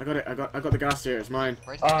 Yes, I got it! I got the gas here. It's mine.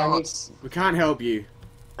 Where'd Oh, you I go? need, We can't help you.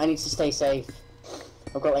 I need to stay safe.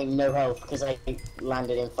 I've got like no health because I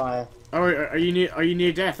landed in fire. Oh, are you near? Are you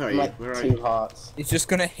near death? Are I'm you? like Where are 2 you? hearts. It's just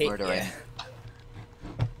gonna hit Murder you. it.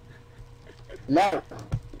 No.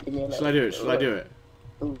 Give me a Shall I do it? Shall I do it?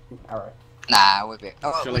 Ooh, arrow. Nah, we're bit.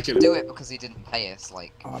 Oh, Shall we I can kill do him? it because he didn't pay us,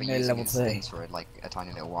 like, Oh, for I'm nearly using level his 3. things for, like, a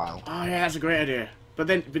tiny little while. Oh yeah, that's a great idea. But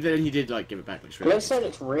then he did like give it back like straight. Glowstone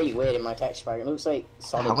looks really weird in my texture pack. It looks like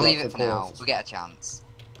solid I'll leave blocks it of for now. quartz. We get a chance.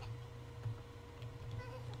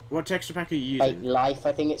 What texture pack are you Like using? life,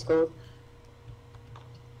 I think it's called.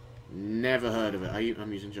 Never heard of it.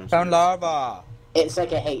 I'm using Johnson. Found lava. It's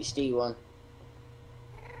like a HD one.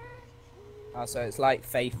 Oh, so it's like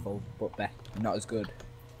Faithful, but not as good.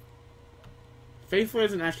 Faithful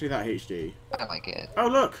isn't actually that HD. I don't like it. Oh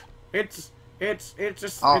look, it's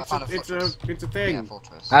just Oh, I it's found a, a fortress. it's a thing. Yeah,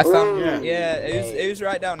 fortress. I found. Ooh, Yeah, yay. it was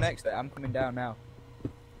right down next to it. I'm coming down now.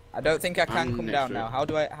 I don't think I can I'm come next down to now.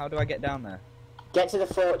 it. How do I get down there? Get to the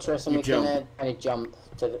fortress and You we jump. can kind of jump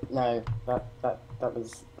to the. No, that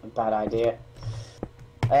was a bad idea.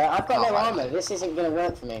 I've got Not no bad armor. idea. This isn't gonna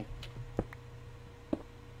work for me.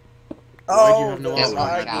 Why do you have no there's armor? one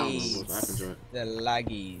What down. happened to it? The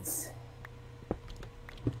laggies.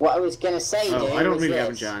 What I was gonna say, Oh, dude, I don't was really have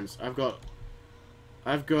a this. chance.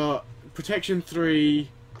 I've got protection 3,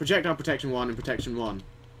 projectile protection 1, and protection 1.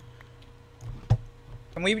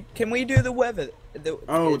 Can we do the weather?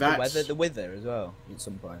 Oh, the that's- weather, the wither as well at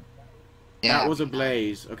some point. Yeah. That was a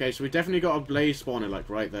blaze. Okay, so we definitely got a blaze spawner like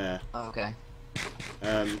right there. Oh, okay.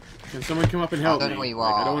 Can someone come up and help don't me? know where you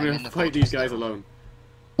Like, I are. don't I'm want in to the fight these fortress guys now. alone.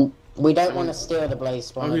 We don't Someone- want to steal the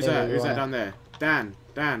blaze spawner. Oh, who's do that? we? Who's We that wanna- down there?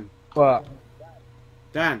 Dan, What?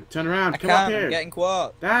 turn around. I Come up can't. here. I'm getting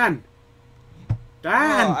quartz. Dan! Oh,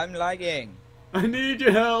 I'm lagging. I need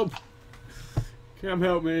your help. Come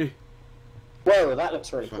help me. Whoa, that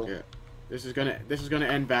looks really Fuck cool. it. This is gonna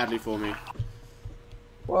end badly for me.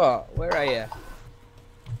 What? Where are you?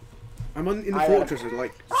 I'm in the I, fortress and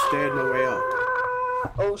like stared my way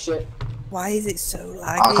up. Oh shit. Why is it so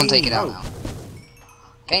laggy? I'll come take it out Oh. now.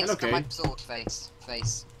 Gain Hello, my Kane. sword face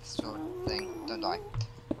sword thing. Don't die.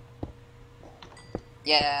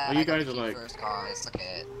 Yeah. Oh, you I got guys the are key like- first, guys. Look at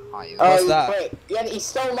it. Are you? Oh, What's that? wait. Yeah, he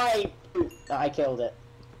stole my. I killed it.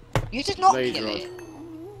 You did not Blaze kill rod. it.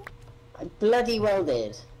 I bloody well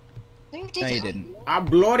did. No, you No, didn't. you didn't. I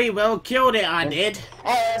bloody well killed it, I did.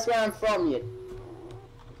 Hey, that's where I'm from, you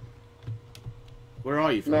Where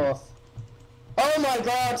are you from? north. Oh my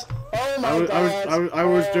god! Oh my I was, god! I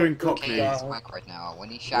was Oh doing my Cockney. God. It's whack right now. When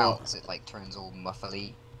he shouts, it like turns all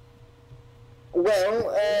muffly.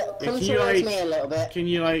 Will, come can you, towards like- me a little bit. Can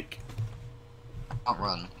you like Can't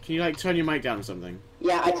run. turn your mic down or something?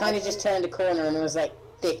 Yeah, I kind of just turned a corner and it was like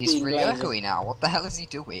 15 He's really blazes. echoey now. What the hell is he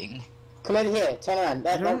doing? Come over here, turn around.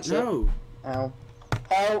 I That, don't that's it. know. Ow.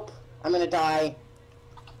 Help! I'm gonna die.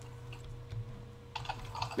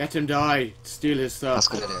 Let him die. Steal his stuff. That's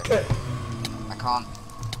good idea. I can't.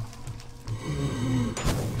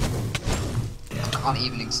 I can't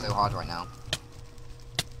evening so hard right now.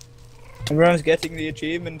 Everyone's getting the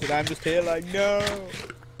achievement, and I'm just here like, no.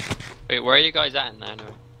 Wait, where are you guys at now?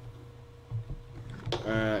 Anyway?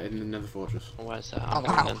 In another fortress. Where's that? Oh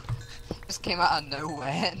wow. Just came out of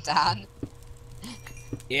nowhere, Dan.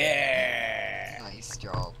 Yeah. Nice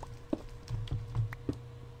job.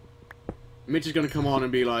 Mitch is gonna come on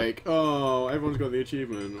and be like, "Oh, everyone's got the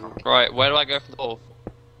achievement." Right, where do I go for the ball?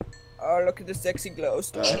 Oh, look at the sexy glow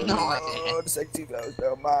stone. No Oh, idea. the sexy glow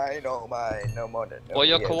stone. Mine, oh mine, no more than. What are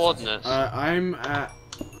your nobody else's. coordinates? I'm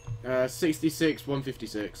at 66,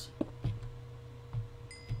 156.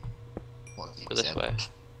 What have you Go this said? way.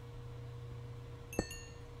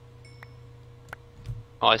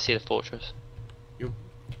 Oh, I see the fortress.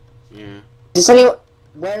 Yeah. Does anyone...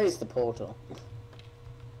 Where is the portal?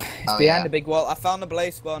 Oh, Behind yeah. the big wall. I found the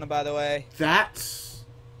blaze spawner, by the way. That's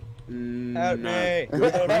Help no. me.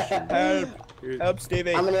 Good question. Help. Who- Help,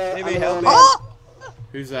 Stevie. I'm gonna- Stevie, I'm help gonna- me. Oh!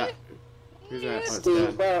 Who's that? Who's that? Oh, it's Steve,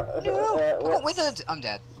 Dan. where... I got what's- withered. I'm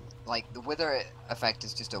dead. Like, the wither effect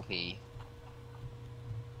is just OP.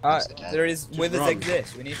 There is Just withers run.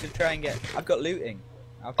 exist. We need to try and get. I've got looting.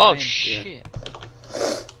 I'll Oh try and- shit!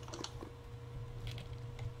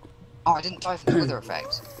 Oh, I didn't die from the wither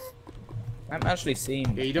effect. I'm actually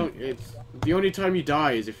seeing. Yeah, you don't. It's the only time you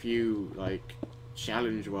die is if you like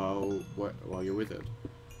challenge while you're withered.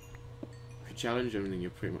 If you challenge them, then you're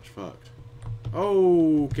pretty much fucked.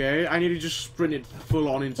 Okay, I nearly just sprinted full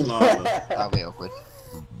on into lava. That'll be awkward.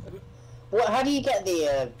 What? How do you get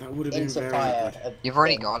the That would have been into very fire? awkward. You've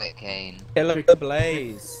already got it, Kane. Kill the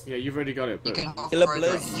blaze. Yeah, you've already got it. You But can hover Kill a over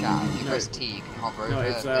blizz. in chat. If you No. press T, you can hover over. no,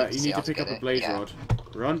 it's to you see need how to pick get up a it. blaze Yeah. rod.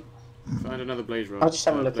 Run. Find another blaze rod. I'll just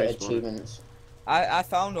have a look blaze at spawner. achievements. I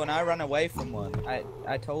found one. I ran away from one.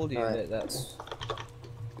 I told you Alright. that's.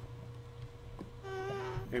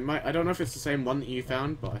 It might. I don't know if it's the same one that you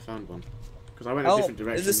found, but I found one. Because I went a Oh, different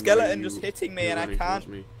direction. there's a than skeleton you- just hitting me you were and I running towards can't-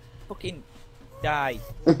 me. Fucking die.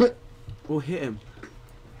 We'll hit him.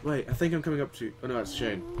 Wait, I think I'm coming up to. Oh no, it's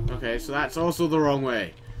Shane. Okay, so that's also the wrong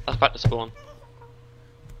way. That's back to spawn.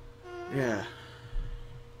 Yeah.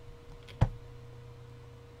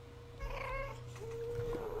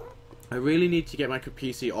 I really need to get my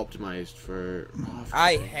PC optimized for.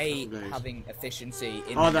 I hate Blaze. having efficiency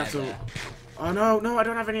in Oh, the that's nether. a. Oh no, I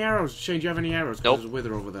don't have any arrows. Shane, do you have any arrows? 'Cause Nope. There's a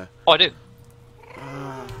wither over there. Oh, I do.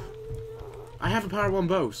 I have a power 1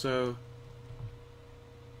 bow, so.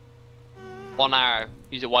 1 arrow.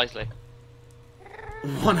 Use it wisely.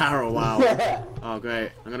 1 arrow, wow. Oh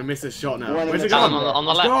great, I'm gonna miss this shot now. One in Where's the it gone? tower. On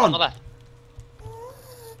the It's left. gone. On the left.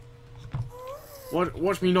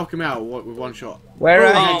 Watch me knock him out with 1 shot. Where Oh,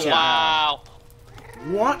 are Oh you? headshot. wow!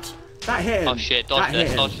 What? That hit him. Oh shit! That Dodge hit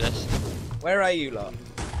this. him. Dodge this. Where are you, lot?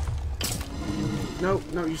 No,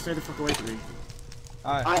 you stay the fuck away from me.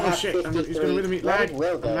 Alright. I Oh have shit, he's 53. gonna wither me. Where Lag. did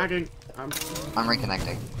Will I'm go? lagging. I'm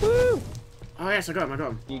reconnecting. Woo! Oh yes, I got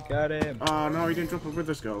him. You got him. Oh no, he didn't drop a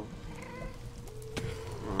wither skull.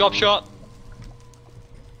 Drop shot.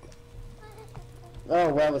 Oh,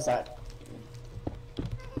 where was that?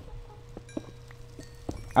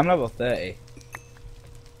 I'm level 30.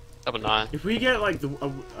 Double 9. If we get like the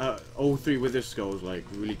all 3 wither skulls like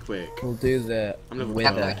really quick. We'll do the I'm level We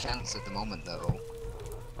have no wither. chance at the moment, though.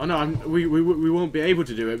 Oh no, we won't be able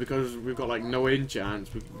to do it because we've got like no enchants.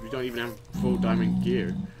 We don't even have full diamond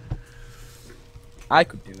gear. I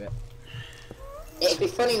could do it. It'd be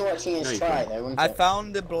funny watching us No, you try, can't. though, wouldn't I it?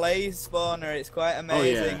 found the blaze spawner. It's quite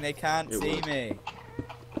amazing. They can't It see would. me.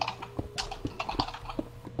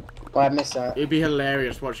 Well, I missed that. It'd be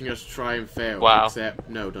hilarious watching us try and fail. Wow. Except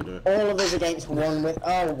no, don't do it. All of us against one with...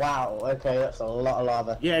 Oh, wow. Okay, that's a lot of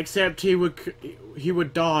lava. Yeah, except he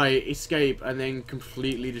would die, escape, and then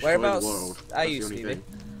completely destroy Whereabouts the world. are That's you, the only Stevie? thing.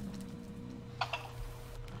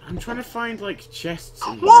 I'm trying to find like chests.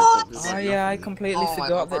 In here, What? but there's, Oh like, yeah, I nothing. completely Oh my forgot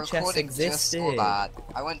god, that chests recording just existed. saw that.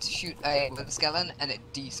 I went to shoot with the skeleton and it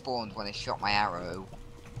despawned when I shot my arrow.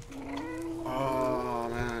 Oh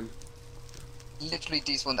man, Literally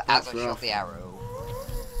despawned That's as I shot rough. the arrow.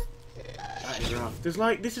 that is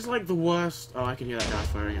rough. This is like the worst. Oh, I can hear that guy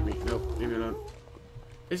firing at me. Nope, leave me alone.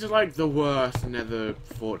 This is like the worst nether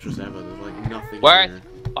fortress ever. There's like nothing Where? here.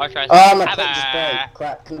 I try. Oh, my pig just broke.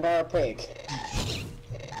 Crap, can I borrow a pig?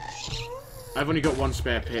 I've only got one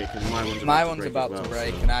spare pick, and My one's about to to break,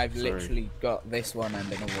 break, so, and I've sorry. literally got this one and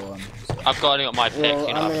another one. So. I've only got my pick. Well,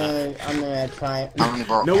 You know what I mean? I'm gonna try it. I only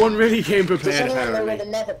brought No one really came Does prepared, anyone know where apparently.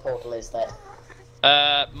 the nether portal is there?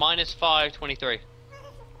 Minus 523.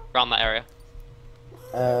 Around that area.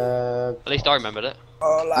 Uh... At least I remembered it.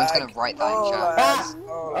 Oh, I'm just gonna write that in chat. Ah!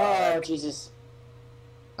 Oh, Oh, Jesus.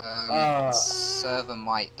 Server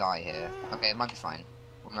might die here. Okay, it might be fine.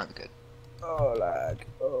 We might be good. oh, lag.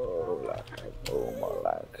 Oh, lag. Oh, my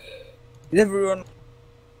lag. Is everyone...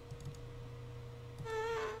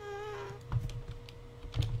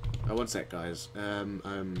 Oh, one sec, guys.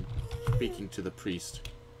 I'm speaking to the priest.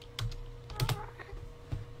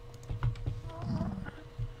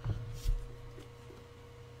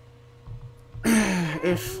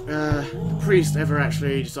 If the priest ever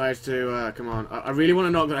actually decides to come on, I really want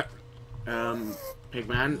to knock that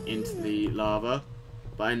pigman into the lava,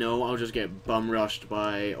 but I know I'll just get bum rushed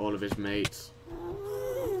by all of his mates,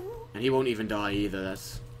 and he won't even die either.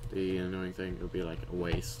 That's the annoying thing. It'll be like a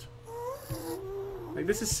waste. Like,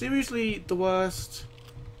 this is seriously the worst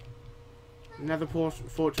nether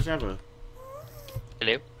fortress ever.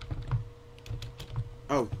 Hello.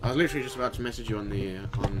 Oh, I was literally just about to message you on the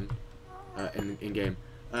in game.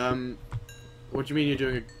 What do you mean you're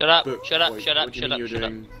doing a Shut up! book? Shut up! What- Shut what up! do you Shut mean up! you're Shut up!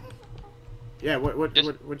 doing... Yeah, what Just-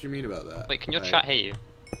 do you mean about that? Wait, can your Like, chat hear you?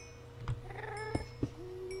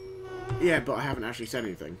 Yeah, but I haven't actually said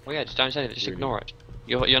anything. Well, yeah, just don't say it. Just Really? ignore it.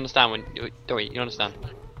 You understand when you understand.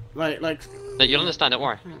 Like, No, you'll understand. Don't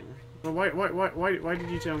worry. well, why did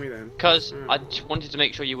you tell me then? Because Hmm. I just wanted to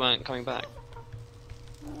make sure you weren't coming back.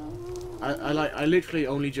 I literally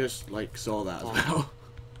only just like saw that as Oh. well.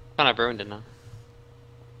 Kind of ruined it now.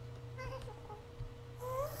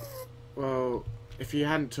 Well, if you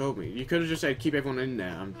hadn't told me, you could have just said keep everyone in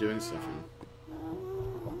there. I'm doing stuff.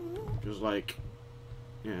 Just like,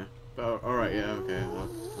 yeah. But all right, yeah, okay.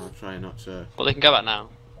 I'll try not to. Well, they can go back now.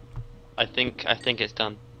 I think it's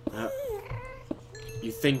done.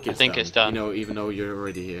 You think it's think done, it's done. You know, even though you're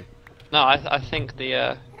already here. No, I think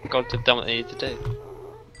the gods have done what they need to do.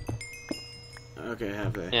 Okay,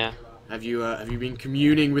 have they? Yeah. Have you been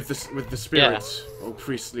communing with the spirits? Oh,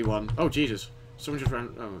 priestly one. Oh, Jesus! Someone just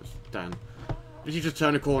ran. Oh, it's Dan. Did you just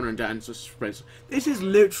turn a corner and Dan just spreads? This is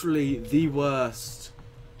literally the worst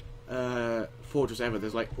fortress ever.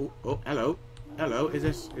 There's like, oh, hello. Is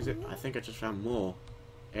it? I think I just found more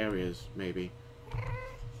areas, maybe.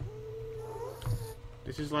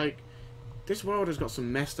 This is like, this world has got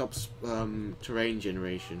some messed up terrain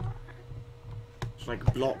generation. It's like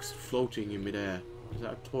blocks floating in midair. Is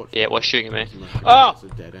that a torch? Yeah, it was shooting at me. Like, Oh! It's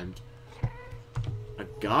a dead end. A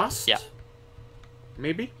ghast? Yeah.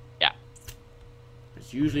 Maybe? Yeah.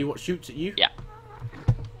 It's usually what shoots at you? Yeah.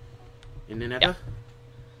 In the nether? Yeah.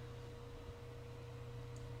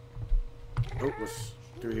 Oh, what's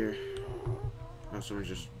through here? Oh, someone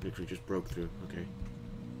just literally just broke through. Okay.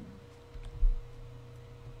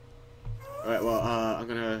 Alright, well, I'm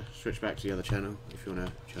gonna switch back to the other channel if you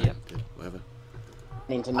wanna chat, Yep. whatever.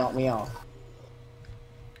 Need to knock me off.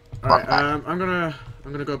 Alright, I'm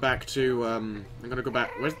gonna go back to I'm gonna go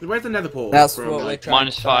back. Where's the nether portal? That's from, what we're like, trying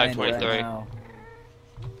minus to find 523. right now.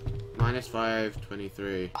 minus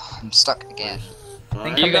 523. I'm stuck again. Think Five.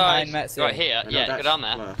 I'm You guys, behind Metzi. right here, No, yeah, that's go down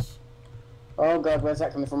there. plus. Oh god, where's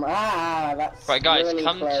that coming from? Ah, that's Right, guys, really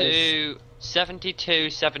come close. to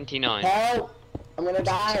 7279. Help! I'm gonna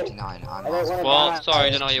die. 79. I'm I don't wanna Well, die. sorry, I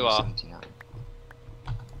don't know where you are. 79.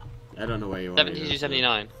 I don't know where you are.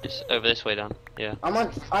 7279. It's over this way down. Yeah. I'm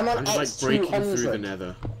on I'm just like breaking through the X200.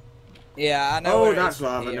 nether. Yeah, I know. Oh, where it that's is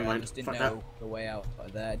lava, from never here, I mind. just didn't Fuck that. know the way out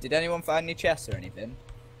of there. Did anyone find any chests or anything?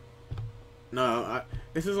 No,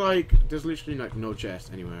 this is like there's literally like no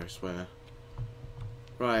chest anywhere. I swear.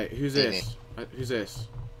 Right, who's this? Who's this?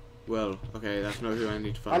 Well, okay, that's not who I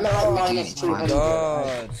need to I'm find. at like What do you minus need to find? 200.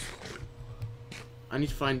 God. I need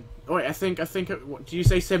to find. Oh wait, I think. What do you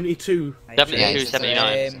say? 72. Definitely Yeah,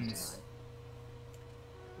 279.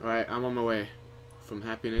 Right, I'm on my way. From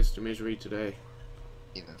happiness to misery today.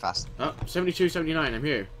 Even faster. Oh, 72, 79. I'm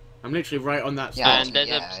here. I'm literally right on that Yeah, spot. And there's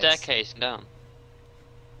Yeah, a it's- staircase down.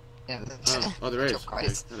 Yeah, Oh, there is. Good job,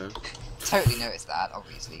 guys. Okay, hello. Totally noticed that,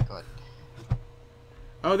 obviously. God.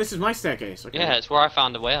 Oh, this is my staircase. Okay. Yeah, it's where I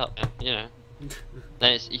found the way up. You know.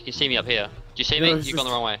 Then you can see me up here. Do you see me? No, it's You've gone the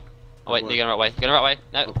just- wrong way. Oh wait, Where? you're going the right way. You're going the right way.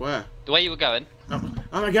 No, Oh, where? the way you were going. Oh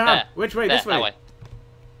my god! There. Which way? There, This way.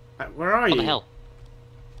 that way. Where are On you? the hill.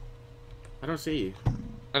 I don't see you.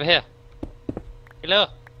 Over here. Hello.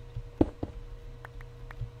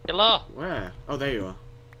 Hello. Where? Oh, there you are.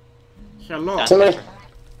 Hello. Somebody.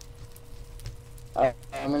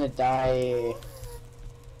 I'm gonna die. You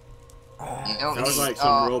don't That was need- like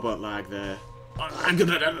some robot lag there. I'm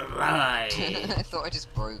gonna die. I thought I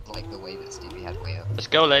just broke like the way that Stevie had way up. Let's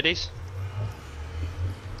go, ladies.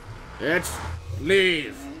 Let's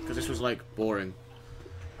leave. Because this was like boring.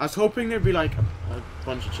 I was hoping there'd be like a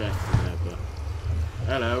bunch of chests in there, but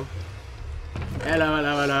hello.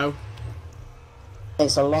 Hello.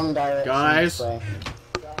 It's a long direction. Guys. This way.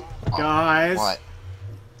 Guys. What?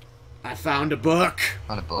 I found a book.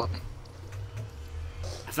 On a book?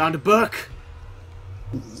 I found a book.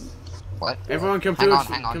 What? Everyone come Hang to on,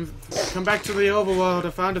 hang on. come back to the overworld. I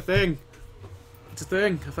found a thing. It's a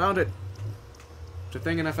thing. I found it. It's a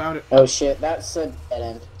thing and I found it. Oh shit, that's a dead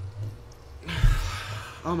end.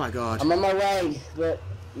 Oh my god. I'm on my way, but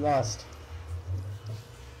lost.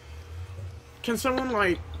 Can someone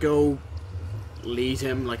like go lead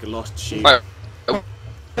him like a lost sheep?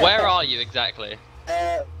 Where are you exactly?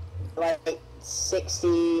 Like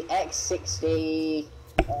 60 x 60.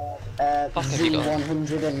 Fuck have you got?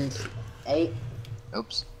 108.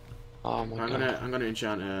 Oops. Oh my god. I'm gonna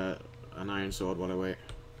enchant an iron sword while I wait.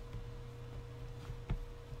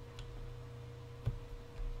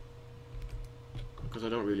 Because I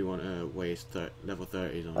don't really want to waste level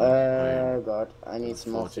 30s on iron. God, I need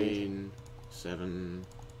some more food. 14, 7,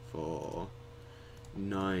 4,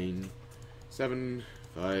 9, 7,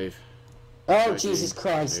 5. Oh 13, Jesus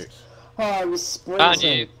Christ! 6. Oh, I was sprinting. Found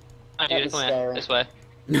you. Found you. That was Come here. This way.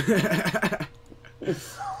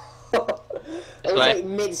 It was way. like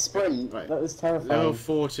mid-sprint. Right. That was terrifying. Level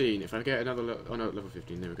 14. If I get another level... Oh no, level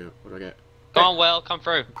 15. There we go. What do I get? Go on, Will. Come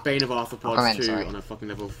through. Bane of Come Arthropods in, 2 sorry. on a fucking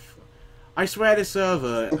level... I swear this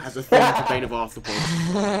server has a thing for Bane of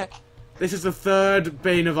Arthropods. This is the third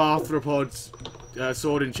Bane of Arthropods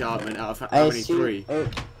sword enchantment out of how many? assume- 3? Oh,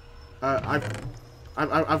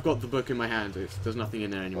 I've got the book in my hand. There's nothing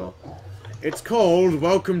in there anymore. It's called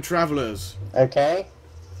Welcome Travelers. okay.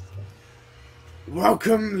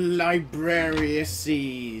 Welcome, Librariis.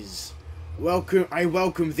 I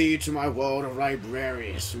welcome thee to my world of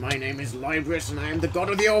Librariis. My name is Libris, and I am the god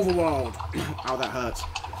of the overworld. Ow, that hurts.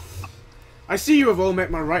 I see you have all met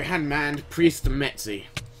my right-hand man, Priest Metzi.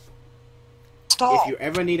 Stop! If you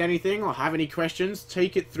ever need anything or have any questions,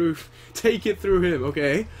 take it through him,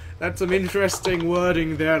 okay? That's some interesting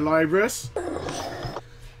wording there, Libris.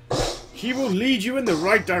 He will lead you in the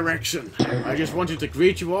right direction. I just wanted to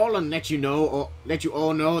greet you all and let you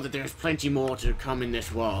all know that there's plenty more to come in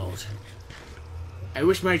this world. I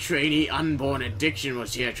wish my trainee Unborn Addiction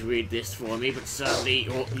was here to read this for me, but sadly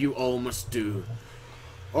you all must do.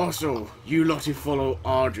 Also, you lot who follow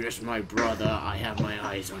Ardris, my brother, I have my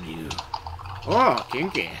eyes on you. Oh,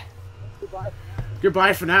 kinky.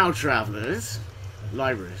 Goodbye for now, travelers.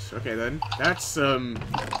 Librariis. Okay then. That's some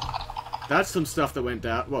stuff that went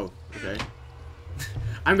down. Whoa. Okay.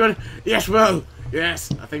 I'm gonna. Yes, well. Yes.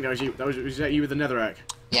 I think that was you. Was that you with the netherrack?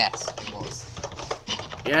 Yes, it was.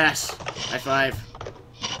 Yes. High five.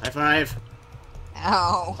 High five.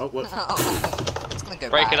 Ow! Oh, what? Ow. It's gonna go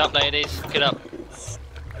Break bad. it up, ladies. Break it up.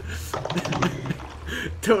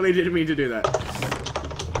 Totally didn't mean to do that.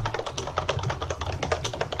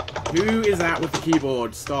 Who is that with the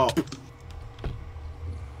keyboard? Stop.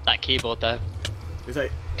 That keyboard though. Is that?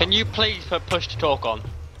 Can you please put push to talk on?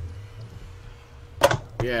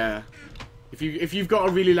 Yeah. If you've got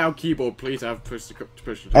a really loud keyboard, please have push to talk.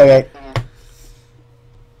 Okay.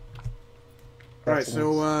 Right.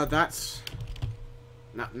 So that's.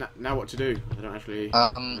 Now what to do? I don't actually.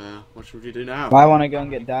 What should we do now? I want to go and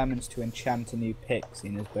get diamonds to enchant a new pick,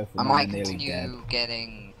 seeing as both of I them are might nearly dead. continue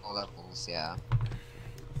getting more levels, yeah.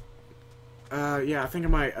 Yeah, I think I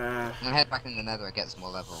might. I'm gonna head back in the nether and get some more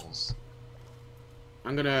levels.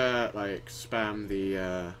 I'm gonna like spam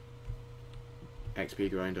the XP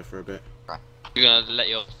grinder for a bit. You're gonna let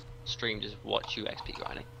your stream just watch you XP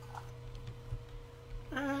grinding.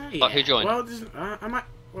 Yeah. Who joined? Well, I might.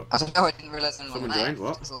 Well, I don't know, I didn't realise anyone Someone left. joined,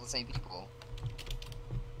 what? It's all the same people.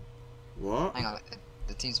 what? Hang on,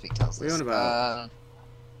 the TeamSpeak tells What are you us. on about?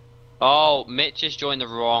 Oh, Mitch just joined the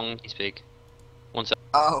wrong TeamSpeak. One sec.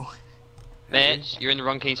 Oh, Mitch, you're in the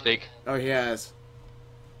wrong TeamSpeak. Oh, he has.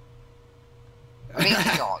 I mean,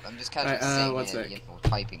 God, I'm just kind of saying one it, sec. you know,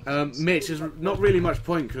 typing. things. Mitch, there's not really much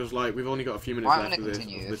point because like we've only got a few minutes I'm left gonna of this.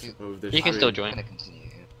 continue, Of this, if of this You can stream. still I'm join. gonna continue.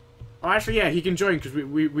 Oh, actually, yeah, he can join because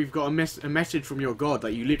we've got a message from your god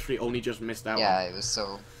that you literally only just missed out Yeah, on. it was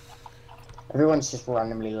so... Everyone's just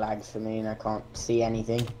randomly lagged for me and I can't see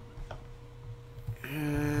anything.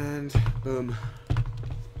 And boom,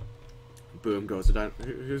 boom goes the down.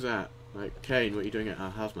 Who's that? Like Kane, what are you doing at our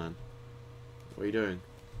house, man? What are you doing?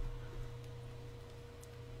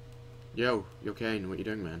 Yo, Kane, what you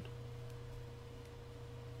doing, man?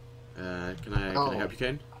 Can I help you,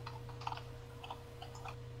 Kane?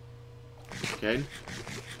 Kane?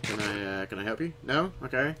 Can I help you? No?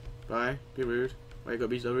 Okay. Bye. Be rude. Why you gotta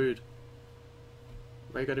be so rude?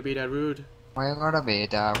 Why you gotta be that rude? Why you gotta be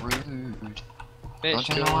that rude? Mitch, Don't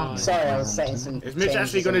you know what? Sorry, I was saying some. Is Mitch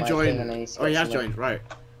actually gonna join? Oh, he has joined. joined, right.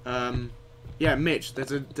 Yeah, Mitch,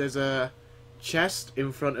 there's a chest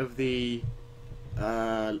in front of the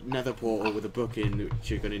nether portal with a book in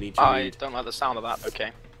which you're gonna need to I read. don't like the sound of that.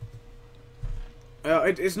 Okay.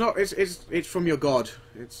 It's not. It's from your god.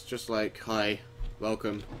 It's just like, hi,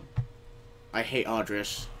 welcome. I hate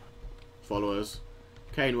Ardris. Followers.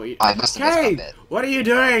 Kane, what are you? I must have missed Kane, that bit. what are you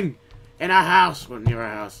doing in a house? Well, near a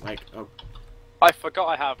house, like. Oh, I forgot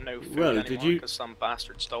I have no food Well, anymore did you- because some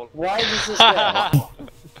bastard stole it. Why does this work?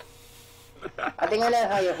 I think I know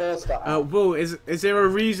how your horse got out. Well, is there a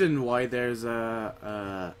reason why there's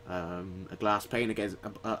a glass pane against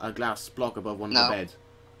a glass block above one of No. the beds?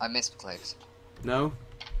 I misclicked. No.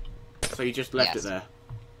 So you just left Yes. it there.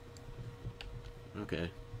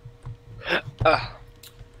 Okay.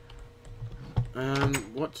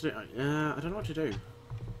 What to do? I don't know what to do. Do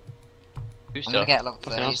I'm stuff. gonna get level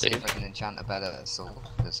Nothing 30, else see to if I can enchant a better sword,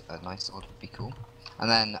 because a nice sword would be cool. And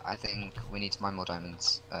then I think we need to mine more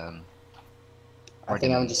diamonds. I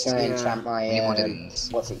think I'm just gonna Yeah. enchant my We need more diamonds.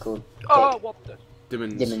 what's it called? Oh, what the?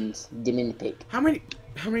 Diamonds. Diamond pick. How many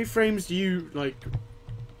frames do you like?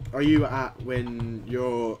 Are you at when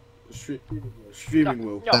you're streaming?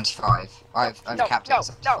 Will? No. 75. I've No, capped it no, at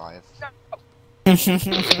 75.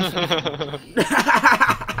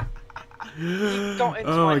 You got into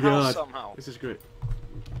Oh my my house god, somehow. this is great.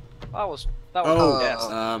 That was Oh,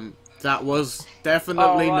 yes. That was definitely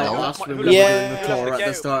Oh, right. not No. us Who remembering Yeah. the core at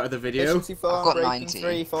the start of the video. 64, I've got breaking 90.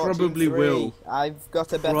 3, 14, Probably 3. will. I've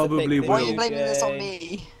got a better Probably pick than will. Why are you you, blaming this on Jay.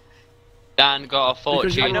 me? Dan got a Because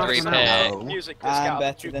fortune you're I know not it's gonna- repair. No. music that's I'm got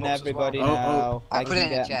better than jukebox as everybody well. now. I put it in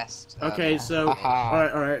can a get... chest. Okay, so Haha.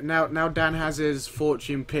 all right. Now Dan has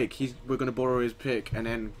fortune pick. We're gonna borrow his pick and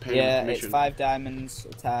then pay him Yeah, a it's commission. 5 diamonds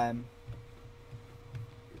a time.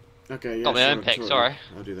 Okay, yeah, Got my own sure, pick, sorry.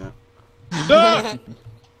 I'll do that.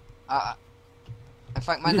 In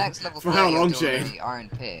fact, my next level For 30 how I'll long, do Shane? the iron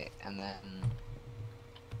pick, and then...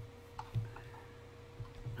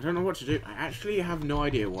 I don't know what to do. I actually have no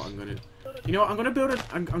idea what I'm gonna. You know, what, I'm gonna build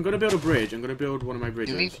I'm gonna build a bridge. I'm gonna build one of my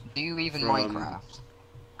bridges. Do you even From- Minecraft?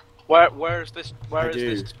 Where is this? I Where is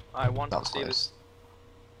do. this? I want That's to see close. this.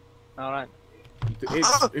 All right.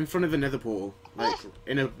 It's in front of the nether portal, like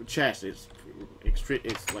in a chest. It's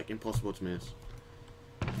like impossible to miss.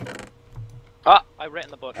 Ah, I read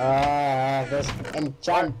in the book. There's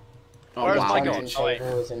enchant. Oh Where's wow! my Enchanting god? Oh, wait.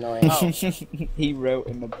 table is annoying. Oh. He wrote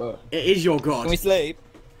in the book. It is your Can we god. sleep?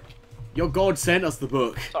 Your god sent us the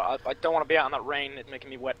book. Sorry, I don't want to be out in that rain. It's making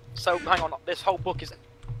me wet. So hang on. This whole book is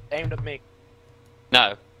aimed at me.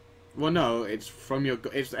 No. Well, no, it's from your.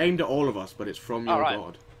 It's aimed at all of us, but it's from your Alright.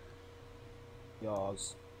 god.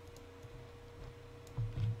 Yours.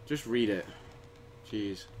 Just read it.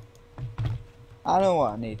 Jeez. I know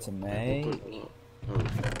what I need to make. Oh.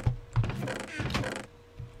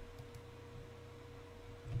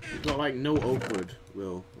 We've got like no oak wood,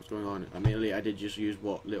 Will. What's going on? Admittedly, I did just use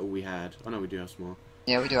what little we had. Oh no, we do have some more.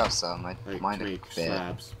 Yeah, we do have some. I Like mind to a make bit.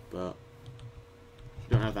 slabs, but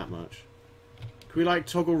we don't have that much. Can we like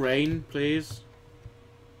toggle rain, please?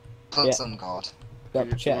 Put Yeah. some god. Don't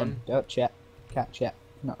Come chat. on. Don't chat. Can't chat.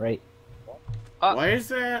 Not right. Why is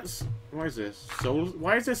there? Why is this soul?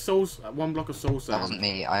 Why is there soul? One block of soul That sand, wasn't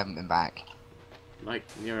me. I haven't been back. like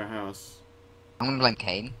near a house. I'm gonna blame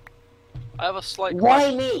Kane. I have a slight Why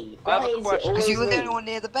question. me? I have Why a is it question. Because you were always the me? only one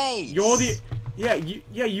near the base. You're the. Yeah,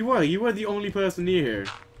 you were. You were the only person near here.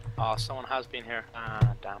 Oh, someone has been here.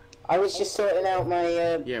 Ah, damn. I was just sorting out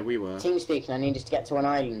my Yeah, we were. TeamSpeak and I needed to get to an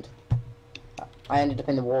island. I ended up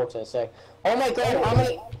in the water, so... Oh my god, how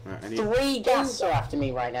many... Right, I need. 3 ghasts are after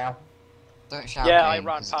me right now. Don't shout. Yeah, I Kane,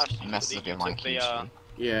 ran 'cause past it you messes with up your the- mic the, usually.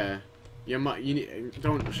 Yeah, you might. You need,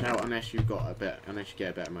 don't shout unless you've got a bit. Unless you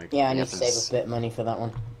get a better mic. Yeah, I need Yeah, to but save a bit of money for that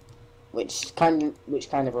one. Which kind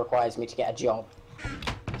of requires me to get a job.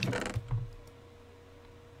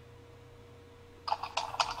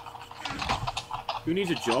 Who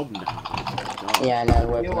needs a job now? God. Yeah, I know,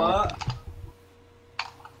 working on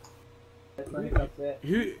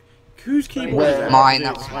it. Whose keyboard Well, is that? Mine, Is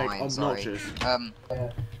that it, was like, mine, sorry. obnoxious?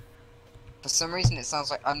 For some reason it sounds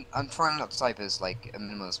like I'm trying not to type as like a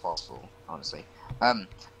minimal as possible, honestly.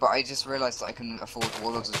 But I just realised that I can afford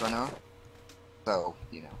Warlords of Draenor. So,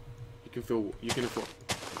 you know. You can afford.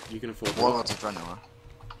 what? Warlords of Draenor.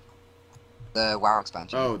 The WoW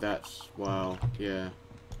expansion. Oh, that's wow. Yeah.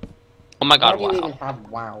 Oh my Why god, do you even wow. have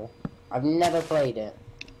WoW? I've never played it.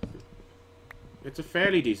 It's a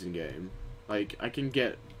fairly decent game. Like I can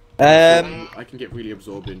get really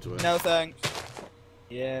absorbed into it. No thanks.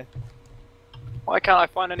 Yeah. Why can't I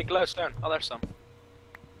find any glowstone? Oh, there's some.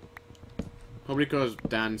 Probably because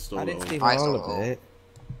Dan stole I it didn't all. steal I all stole of it all. it.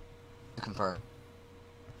 Confirm.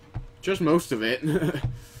 Just most of it.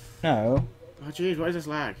 No. Oh jeez, why is this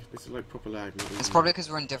lag? This is like proper lag. not It's even- probably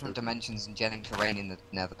because we're in different dimensions and jetting terrain in the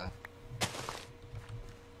nether.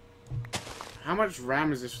 How much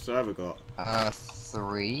RAM has this server got?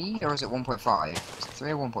 3? Or is it 1.5? Is it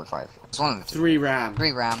 3 or 1.5? It's one of the two. 3 RAM.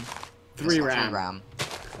 3 RAM. 3 It's got RAM. 3 RAM.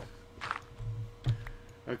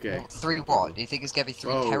 Okay. 3 what? Do you think it's gonna be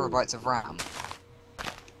 3 Whoa. terabytes of RAM?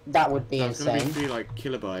 That would be That's gonna be insane. 3 like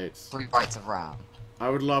kilobytes. 3 bytes of RAM. I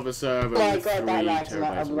would love a server Oh my with god, 3 that lags. terabytes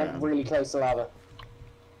I'm of like RAM. really close to lava.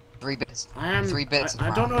 3 bits. I am. 3 bits of I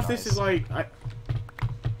don't RAM, know if this guys. is like.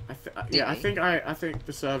 Yeah, I Stevey? think I think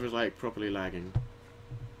the server's like properly lagging.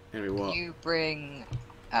 Anyway, what? Can you bring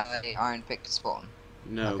a iron pick to spawn?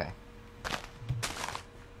 No. Okay.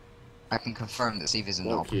 I can confirm that Steve is a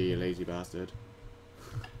knob. Okay, you lazy bastard.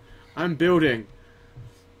 I'm building.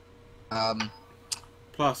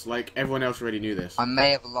 Plus, like everyone else already knew this. I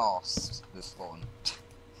may have lost the spawn.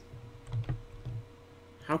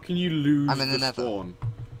 How can you lose I'm in the the nether. spawn?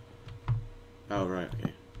 Oh right,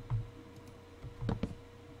 okay.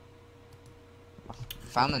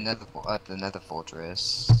 Found the nether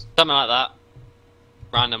fortress. Something like that.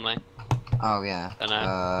 Randomly. Oh yeah.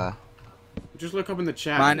 Dunno. Just look up in the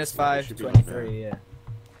chat. Minus It 5, should be like 23, yeah.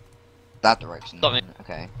 That direction. Got me.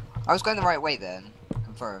 Okay. I was going the right way then.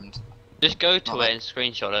 Confirmed. Just go to Not it like- and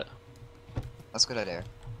screenshot it. That's a good idea.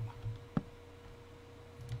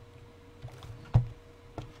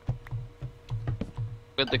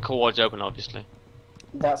 With the coords open, obviously.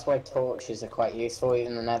 That's why torches are quite useful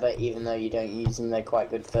even in the nether, even though you don't use them, they're quite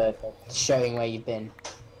good for showing where you've been.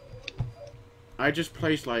 I just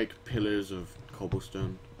placed like pillars of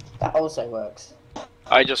cobblestone. That also works.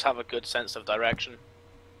 I just have a good sense of direction.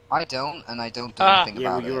 I don't, and I don't do Ah. anything Yeah,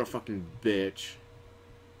 about well, you're it. a fucking bitch.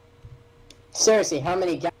 Seriously, how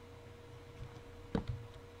many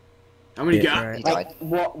How many Yeah, got? right. He like died.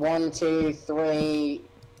 what 1, 2, 3?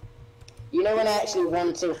 You know when I actually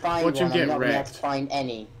want to find Watch him one, I'm get not gonna have wrecked. to find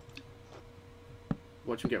any.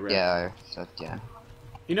 Watch him get wrecked. Yeah, yeah.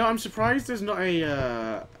 You know, I'm surprised there's not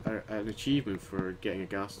an achievement for getting a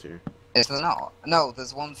gas tier. Is there not? No,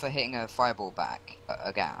 there's one for hitting a fireball back,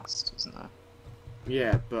 a ghast, isn't there?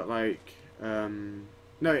 Yeah, but like, no,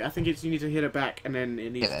 I think it's you need to hit it back and then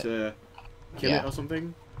it needs Hit it. to kill it Yeah. or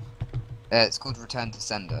something. It's called Return to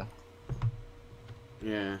Sender.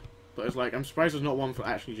 Yeah, but it's like I'm surprised there's not one for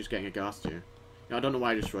actually just getting a gas tier. I don't know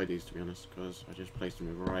why I destroyed these to be honest, because I just placed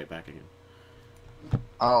them right back again.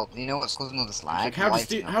 Oh, you know what's causing all this lag? Like how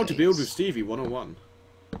to build with updates. Stevey 101.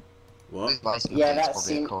 What? These lighting Yeah, updates that probably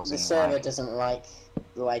seems causing the server lag. doesn't like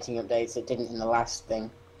the lighting updates. It didn't in the last thing.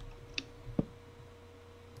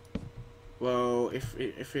 Well,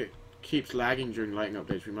 if it keeps lagging during lighting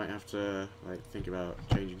updates, we might have to like think about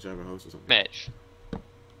changing server hosts or something. Mitch,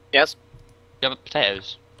 Yes, you have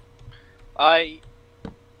potatoes?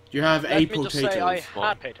 You have let a me potatoes. just say I What?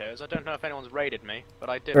 had potatoes. I don't know if anyone's raided me, but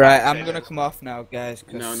I did. Right, have I'm potatoes. gonna come off now, guys,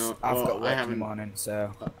 because No, I've well, got I work in the haven't- morning,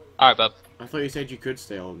 so... Alright, bub. I thought you said you could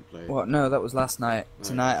stay on and play. What? No, that was last night. Right.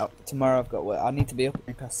 Tonight, tomorrow I've got work. I need to be up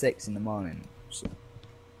at past 6 in the morning.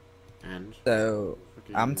 And So,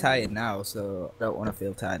 fucking I'm tired now, so I don't want to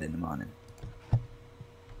feel tired in the morning.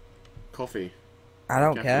 Coffee. I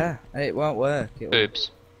don't Caffeine. care. It won't work. It will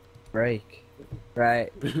Boobs. break.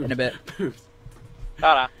 Right, in a bit.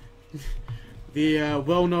 Ta-da. The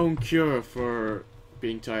well-known cure for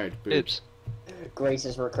being tired. Boobs.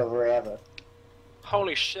 Greatest recovery ever.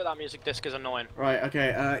 Holy shit, that music disc is annoying. Right.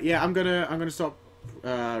 Okay. Yeah. I'm gonna stop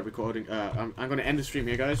recording. I'm gonna end the stream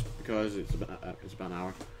here, guys, because it's about an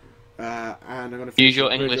hour. And I'm gonna finish Use your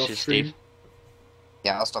the bridge English, off stream. Steve.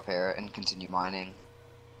 Yeah, I'll stop here and continue mining.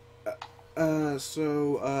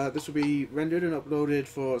 So this will be rendered and uploaded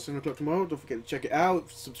for 7 o'clock tomorrow. Don't forget to check it out.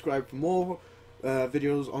 Subscribe for more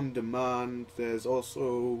videos on demand. There's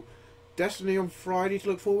also Destiny on Friday to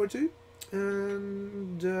look forward to,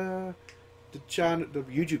 and the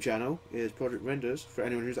YouTube channel is ProjectRenderz for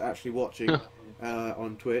anyone who's actually watching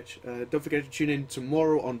on Twitch. Don't forget to tune in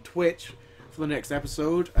tomorrow on Twitch for the next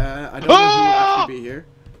episode. I don't know who will actually be here.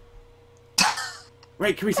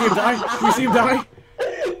 Wait, can we see him die? Can we see him die?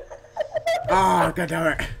 Ah, god damn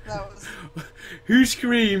it. That was Who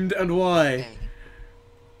screamed and why?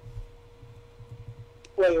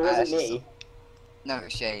 Wait, it wasn't Shane. me. No,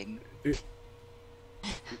 Shane.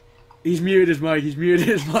 He's muted his mic, he's muted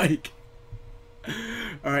his mic.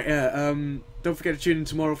 Alright, yeah, don't forget to tune in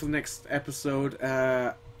tomorrow for the next episode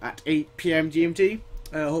at 8 PM GMT.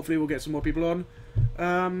 Hopefully we'll get some more people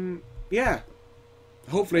on. Yeah.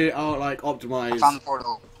 Hopefully I'll, like, optimize Found the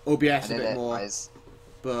portal. OBS I a did bit it, more. guys.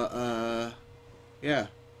 But, yeah.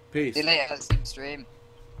 Peace. See you later, stream.